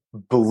into it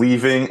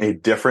believing a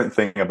different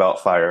thing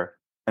about fire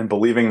and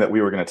believing that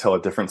we were going to tell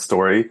a different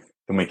story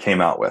than we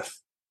came out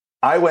with.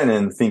 I went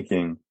in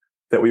thinking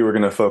that we were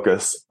going to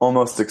focus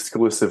almost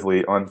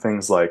exclusively on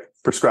things like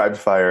prescribed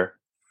fire,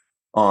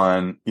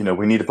 on,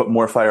 we need to put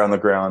more fire on the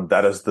ground.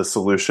 That is the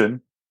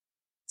solution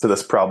to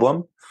this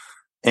problem.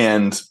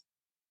 And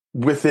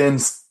within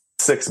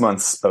 6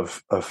 months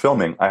of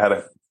filming, I had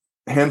a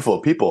handful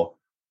of people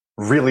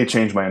really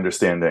change my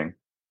understanding.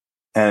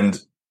 And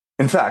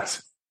in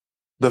fact,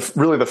 the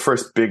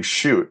first big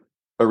shoot,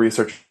 a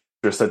researcher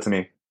said to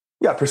me,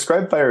 yeah,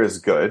 prescribed fire is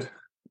good.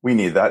 We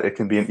need that. It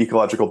can be an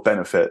ecological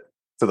benefit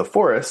to the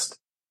forest.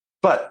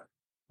 But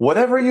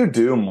whatever you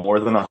do more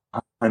than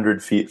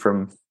 100 feet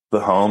from the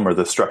home or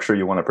the structure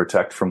you want to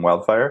protect from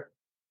wildfire,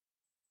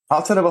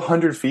 outside of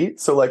 100 feet,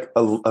 so like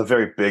a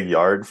very big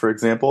yard, for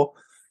example,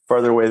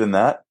 farther away than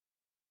that,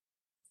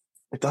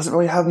 it doesn't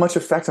really have much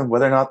effect on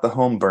whether or not the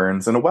home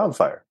burns in a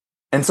wildfire.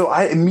 And so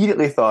I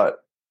immediately thought,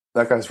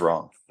 that guy's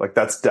wrong. Like,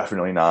 that's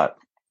definitely not,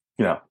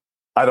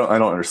 I don't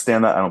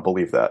understand that. I don't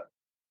believe that.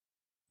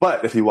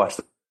 But if you watch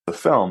the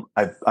film,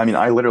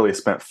 I literally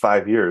spent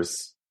 5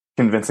 years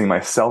convincing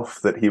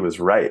myself that he was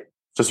right,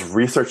 just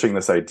researching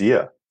this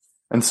idea.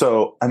 And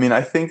so,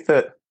 I think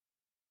that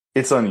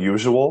it's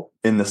unusual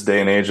in this day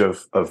and age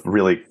of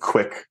really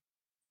quick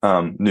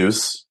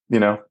news,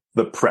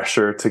 the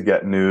pressure to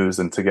get news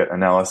and to get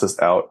analysis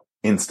out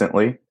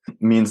instantly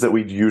means that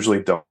we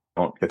usually don't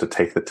get to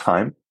take the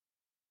time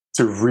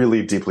to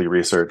really deeply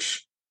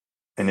research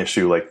an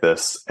issue like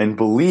this and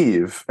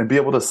believe and be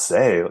able to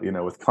say,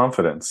 with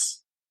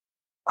confidence,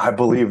 I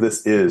believe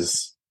it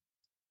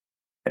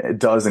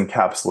does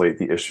encapsulate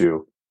the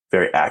issue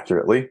very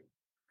accurately.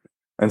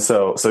 And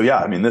so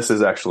yeah, this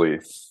is actually,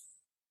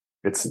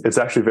 it's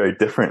actually very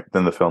different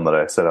than the film that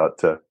I set out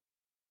to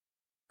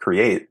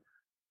create.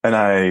 And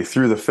I,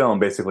 through the film,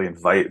 basically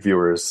invite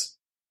viewers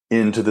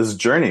into this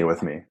journey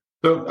with me.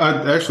 So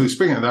actually,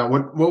 speaking of that,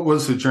 what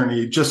was the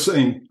journey? Just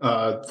saying,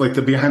 like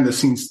the behind the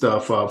scenes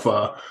stuff of,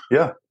 got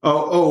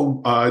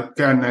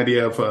an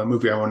idea of a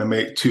movie I want to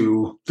make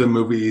to the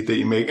movie that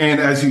you make. And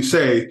as you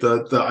say,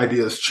 the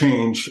ideas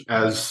change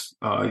as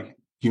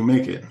you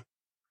make it.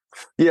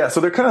 Yeah. So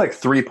they're kind of like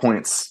 3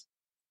 points.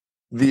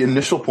 The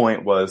initial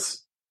point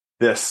was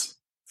this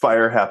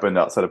fire happened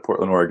outside of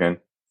Portland, Oregon,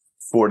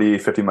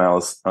 50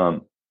 miles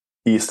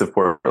east of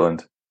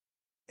Portland.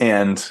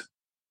 And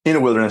in a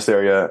wilderness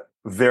area,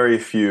 very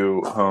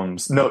few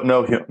homes, no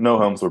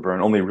homes were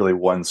burned. Only really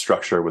one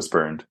structure was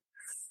burned.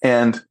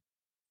 And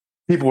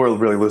people were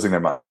really losing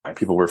their mind.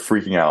 People were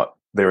freaking out.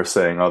 They were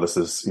saying, oh,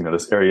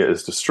 this area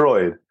is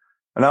destroyed.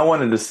 And I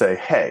wanted to say,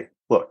 hey,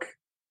 look,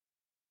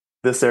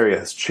 this area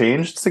has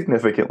changed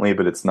significantly,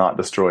 but it's not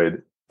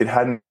destroyed. It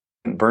hadn't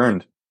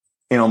burned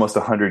in almost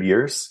 100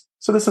 years.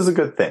 So this is a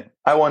good thing.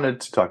 I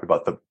wanted to talk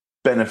about the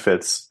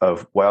benefits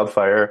of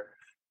wildfire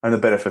and the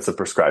benefits of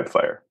prescribed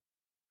fire.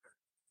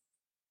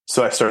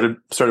 So I started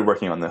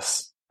working on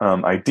this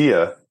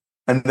idea.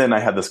 And then I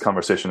had this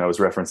conversation I was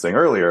referencing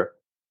earlier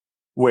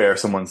where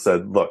someone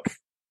said, look,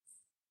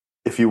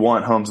 if you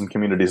want homes and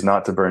communities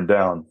not to burn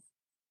down,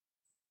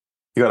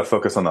 you got to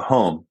focus on the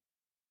home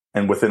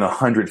and within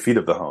 100 feet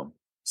of the home.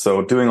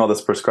 So doing all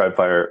this prescribed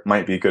fire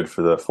might be good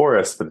for the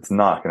forest, but it's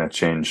not going to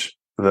change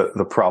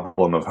the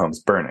problem of homes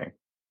burning.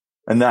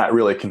 And that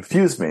really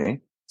confused me.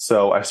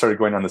 So I started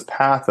going down this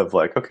path of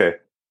like, okay,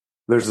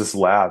 there's this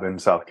lab in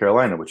South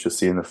Carolina, which you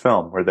see in the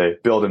film, where they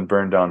build and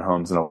burn down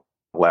homes in a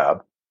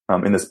lab.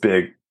 In this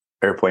big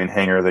airplane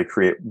hangar, they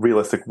create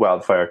realistic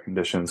wildfire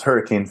conditions,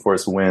 hurricane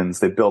force winds.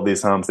 They build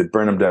these homes, they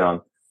burn them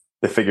down,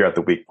 they figure out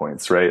the weak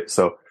points, right?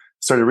 So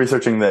started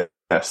researching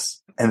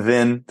this. And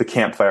then the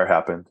campfire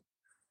happened.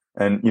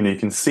 And, you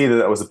can see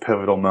that was a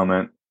pivotal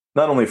moment,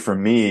 not only for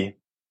me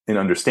in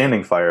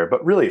understanding fire,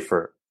 but really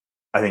for,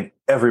 I think,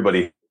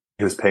 everybody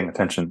who's paying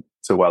attention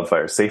to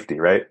wildfire safety,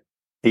 right?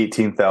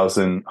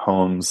 18,000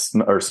 homes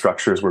or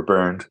structures were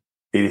burned.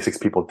 86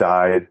 people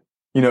died.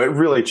 It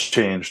really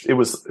changed. It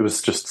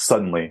was just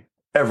suddenly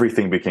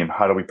everything became,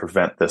 how do we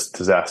prevent this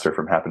disaster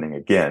from happening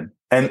again?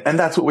 And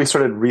that's what we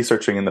started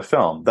researching in the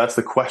film. That's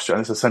the question.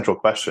 That's a central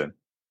question.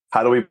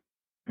 How do we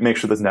make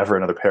sure there's never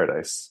another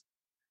Paradise?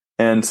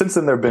 And since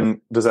then, there have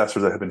been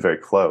disasters that have been very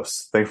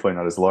close, thankfully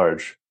not as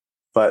large.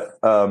 But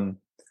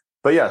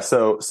yeah,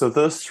 so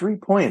those 3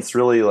 points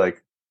really,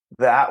 like,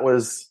 that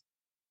was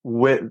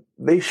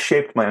they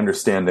shaped my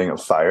understanding of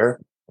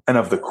fire and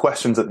of the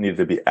questions that needed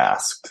to be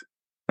asked.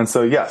 And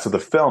so, yeah, so the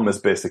film is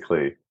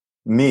basically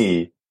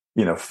me,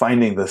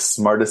 finding the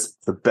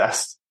smartest, the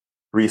best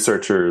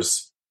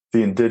researchers,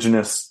 the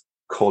indigenous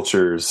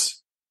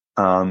cultures,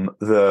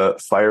 the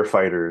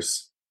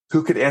firefighters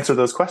who could answer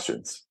those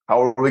questions.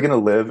 How are we going to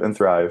live and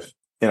thrive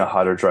in a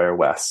hotter, drier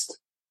West,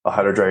 a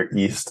hotter, drier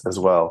East as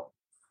well?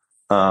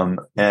 And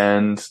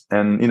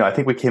I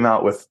think we came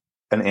out with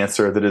an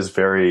answer that is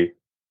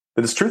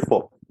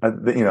truthful,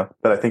 that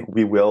I think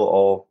we will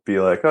all be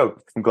like, oh,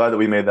 I'm glad that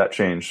we made that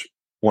change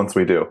once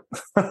we do.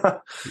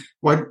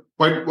 Why,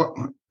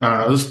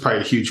 this is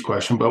probably a huge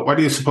question, but why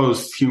do you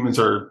suppose humans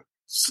are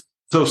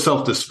so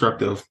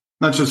self-destructive?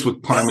 Not just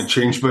with climate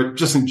change, but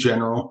just in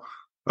general.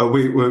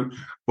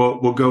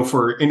 We'll go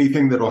for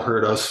anything that'll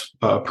hurt us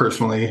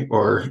personally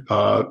or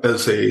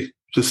as a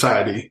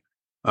society.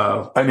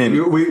 I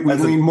mean, we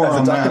lean more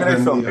on that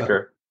than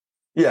filmmaker.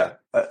 Yeah,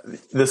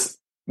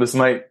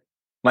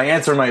 my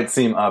answer might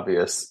seem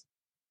obvious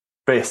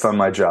based on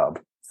my job,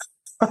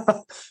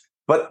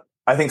 but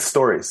I think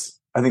stories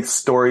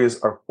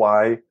are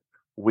why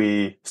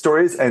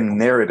stories and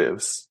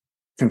narratives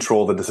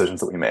control the decisions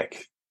that we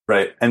make,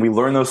 right? And we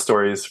learn those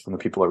stories from the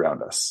people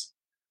around us.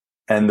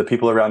 And the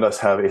people around us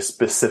have a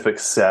specific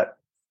set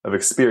of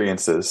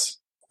experiences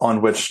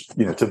on which,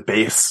 to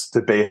base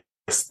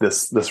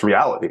this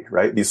reality,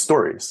 right? These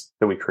stories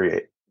that we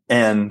create.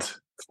 And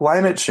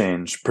climate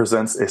change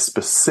presents a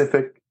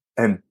specific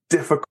and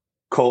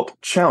difficult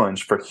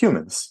challenge for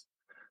humans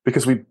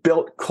because we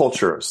built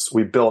cultures,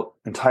 we built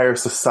entire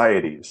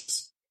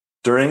societies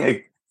during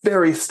a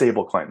very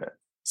stable climate.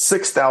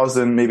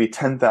 6,000, maybe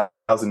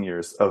 10,000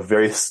 years of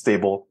very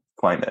stable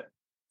climate.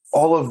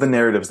 All of the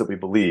narratives that we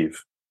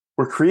believe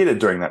were created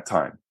during that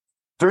time.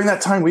 During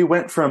that time, we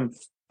went from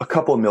a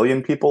couple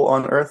million people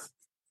on Earth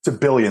to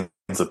billions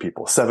of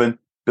people, 7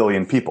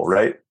 billion people,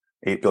 right?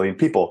 8 billion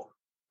people.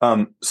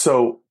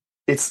 So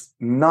it's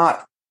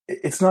not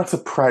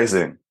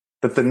surprising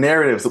that the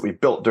narratives that we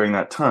built during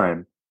that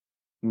time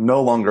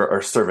no longer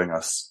are serving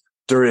us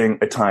during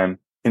a time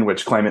in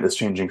which climate is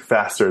changing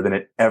faster than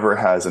it ever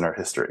has in our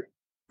history,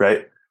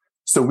 right?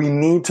 So we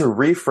need to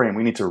reframe,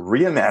 we need to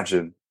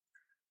reimagine,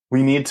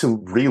 we need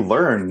to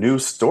relearn new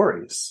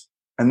stories.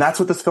 And that's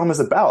what this film is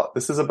about.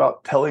 This is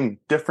about telling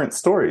different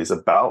stories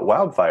about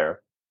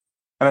wildfire.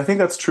 And I think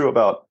that's true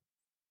about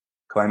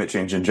climate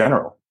change in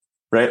general,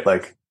 right?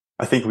 Like,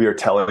 I think we are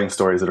telling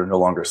stories that are no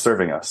longer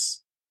serving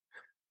us.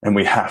 And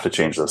we have to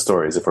change those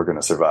stories if we're going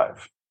to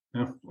survive.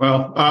 Yeah.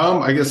 Well,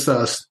 I guess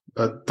that'll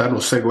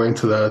segue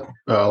into the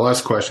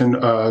last question.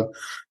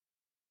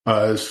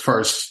 As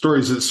far as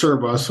stories that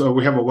serve us,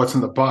 we have a What's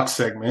in the Box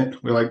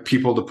segment. We like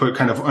people to put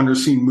kind of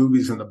underseen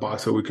movies in the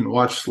box that we can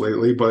watch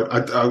lately. But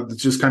I'll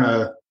just kind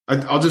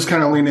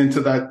of lean into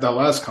that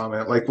last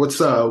comment. Like, what's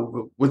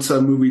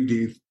a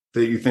movie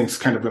that you think is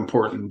kind of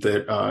important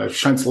that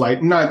shines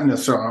light, not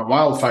necessarily on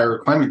wildfire or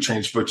climate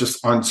change, but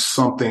just on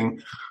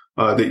something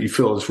that you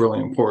feel is really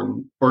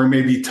important, or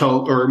maybe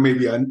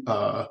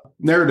a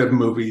narrative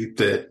movie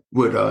that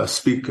would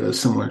speak a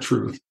similar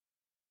truth.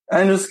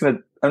 I'm just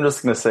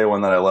gonna say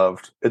one that I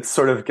loved. It's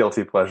sort of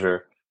guilty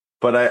pleasure,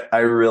 but I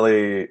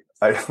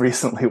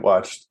recently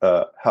watched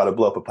How to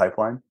Blow Up a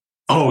Pipeline.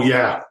 Oh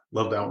yeah,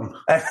 love that one.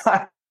 And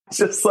I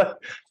just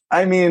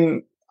I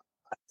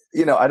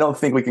don't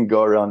think we can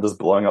go around just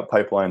blowing up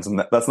pipelines,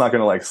 and that's not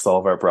going to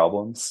solve our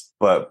problems.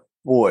 But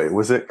boy,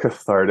 was it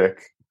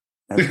cathartic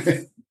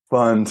and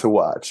fun to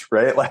watch,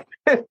 right?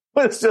 It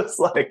was just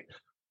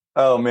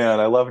oh man,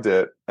 I loved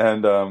it.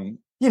 And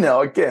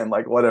again,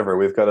 whatever,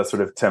 we've got to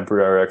sort of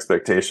temper our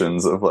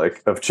expectations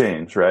of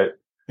change, right?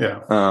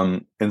 Yeah.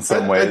 In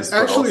some ways,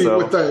 actually,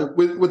 also,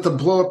 with the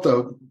blow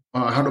up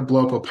how to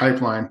blow up a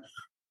pipeline,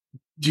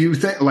 do you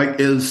think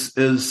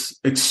as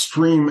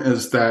extreme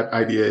as that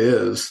idea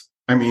is?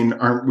 I mean,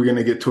 aren't we going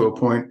to get to a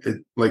point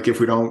if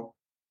we don't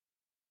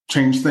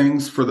change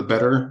things for the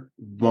better,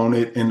 won't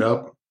it end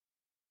up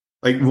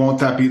won't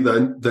that be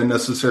the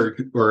necessary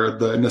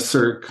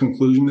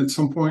conclusion at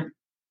some point?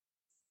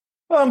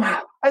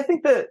 I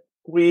think that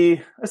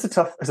it's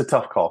a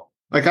tough call.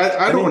 I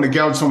don't want to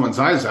gouge someone's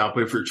eyes out,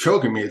 but if you're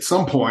choking me at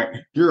some point,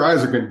 your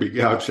eyes are going to be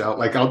gouged out.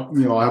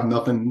 I'll have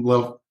nothing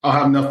left. I'll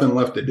have nothing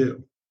left to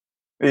do.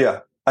 Yeah.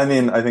 I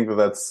mean, I think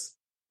that's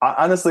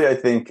honestly, I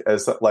think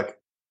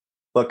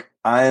look,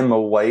 I'm a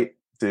white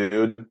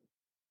dude,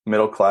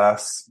 middle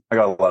class. I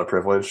got a lot of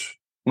privilege.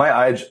 My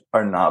eyes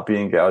are not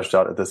being gouged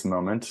out at this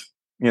moment,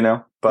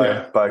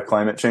 by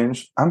climate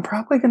change. I'm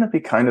probably going to be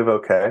kind of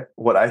okay.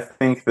 What I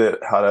think that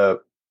How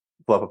to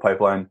Blow Up a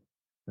Pipeline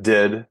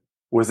did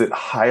was it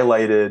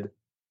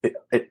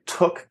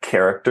took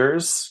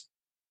characters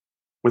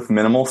with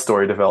minimal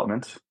story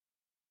development,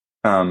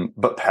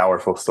 but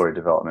powerful story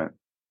development.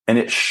 And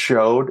it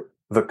showed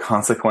the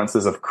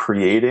consequences of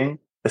creating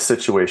a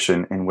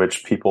situation in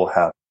which people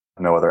have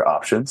no other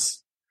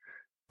options,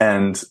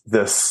 and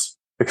this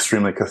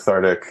extremely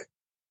cathartic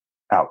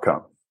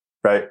outcome,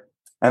 right?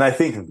 And I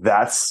think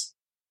that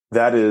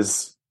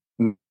is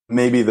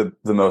maybe the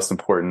most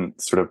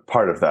important sort of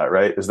part of that,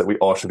 right? Is that we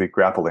all should be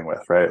grappling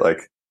with, right?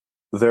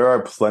 There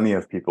are plenty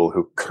of people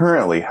who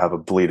currently have a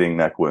bleeding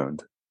neck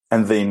wound,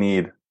 and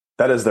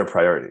that is their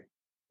priority.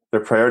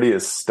 Their priority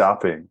is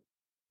stopping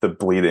the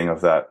bleeding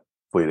of that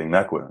bleeding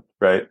neck wound,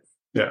 right?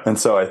 Yeah. And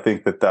so I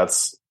think I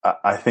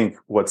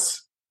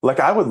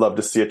would love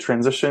to see a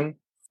transition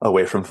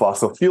away from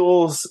fossil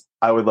fuels.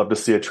 I would love to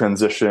see a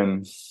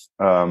transition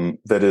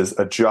that is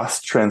a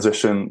just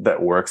transition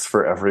that works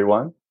for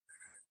everyone.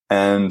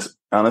 And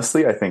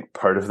honestly, I think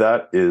part of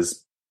that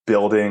is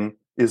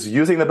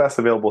using the best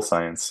available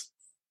science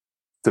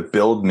to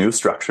build new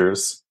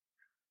structures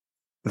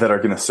that are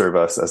going to serve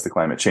us as the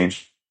climate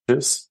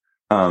changes.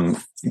 To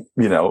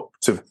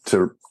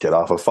get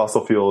off of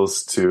fossil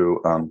fuels,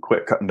 to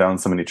quit cutting down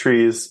so many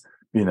trees,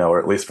 or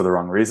at least for the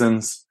wrong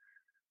reasons.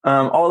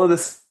 All of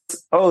this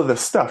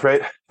stuff,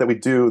 right, that we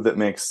do that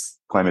makes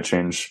climate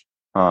change,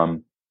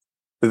 that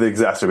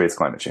exacerbates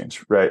climate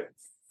change, right?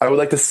 I would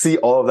like to see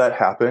all of that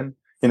happen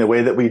in a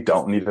way that we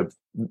don't need to,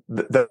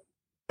 that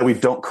we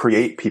don't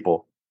create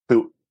people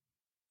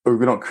or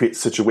we don't create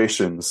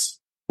situations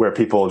where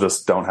people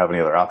just don't have any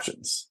other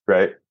options,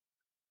 right?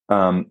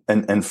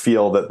 And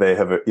feel that they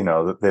have,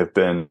 that they've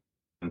been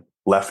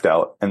left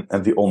out,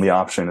 and the only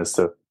option is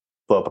to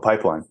blow up a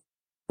pipeline,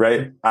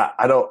 right?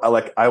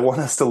 I want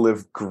us to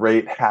live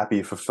great,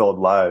 happy, fulfilled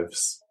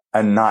lives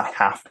and not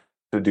have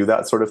to do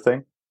that sort of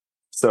thing.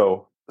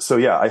 So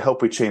yeah, I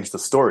hope we change the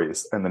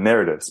stories and the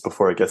narratives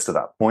before it gets to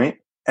that point.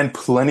 And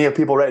plenty of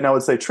people right now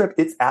would say, Trip,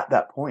 it's at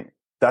that point.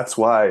 That's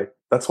why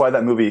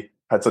that movie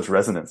had such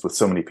resonance with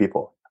so many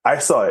people. I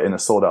saw it in a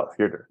sold out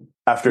theater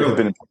after it had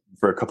been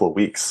for a couple of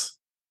weeks.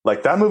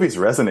 Like, that movie's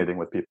resonating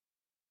with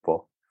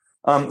people.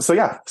 So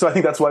I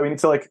think that's why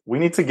we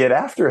need to get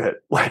after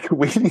it. Like,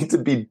 we need to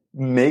be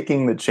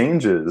making the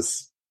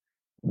changes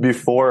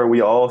before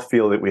we all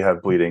feel that we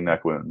have bleeding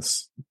neck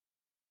wounds.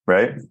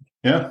 Right?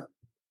 Yeah.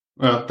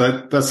 Well,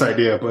 that's the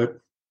idea,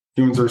 but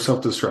humans are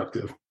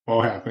self-destructive.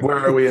 What happened? Where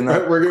are we in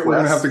that? We're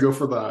going to have to go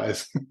for the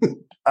eyes.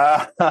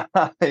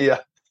 Yeah.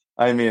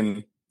 I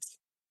mean,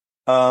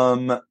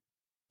 but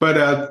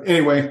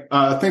anyway,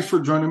 thanks for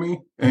joining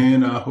me,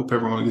 and hope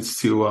everyone gets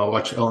to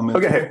watch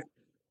Elemental. Okay.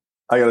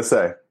 I got to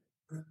say,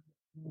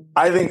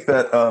 I think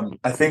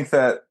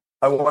that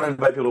I want to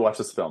invite people to watch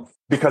this film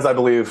because I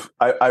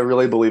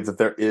really believe that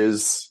there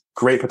is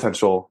great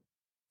potential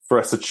for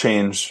us to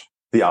change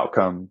the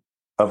outcome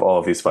of all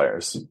of these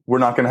fires. We're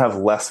not going to have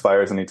less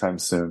fires anytime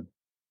soon.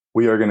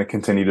 We are going to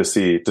continue to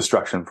see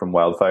destruction from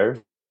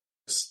wildfires.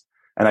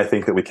 And I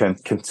think that we can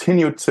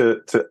continue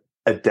to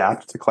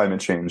adapt to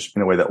climate change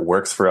in a way that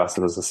works for us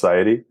as a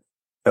society,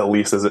 at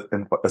least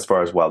as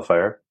far as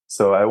wildfire.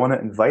 So I want to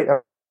invite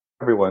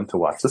everyone to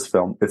watch this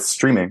film. It's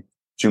streaming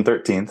June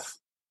 13th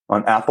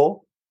on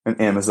Apple and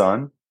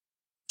Amazon.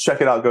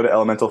 Check it out. Go to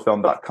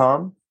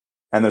elementalfilm.com,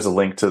 and there's a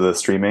link to the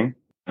streaming,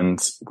 and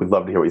we'd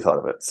love to hear what you thought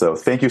of it. So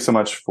thank you so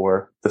much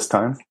for this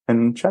time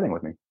and chatting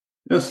with me.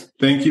 Yes,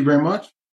 thank you very much.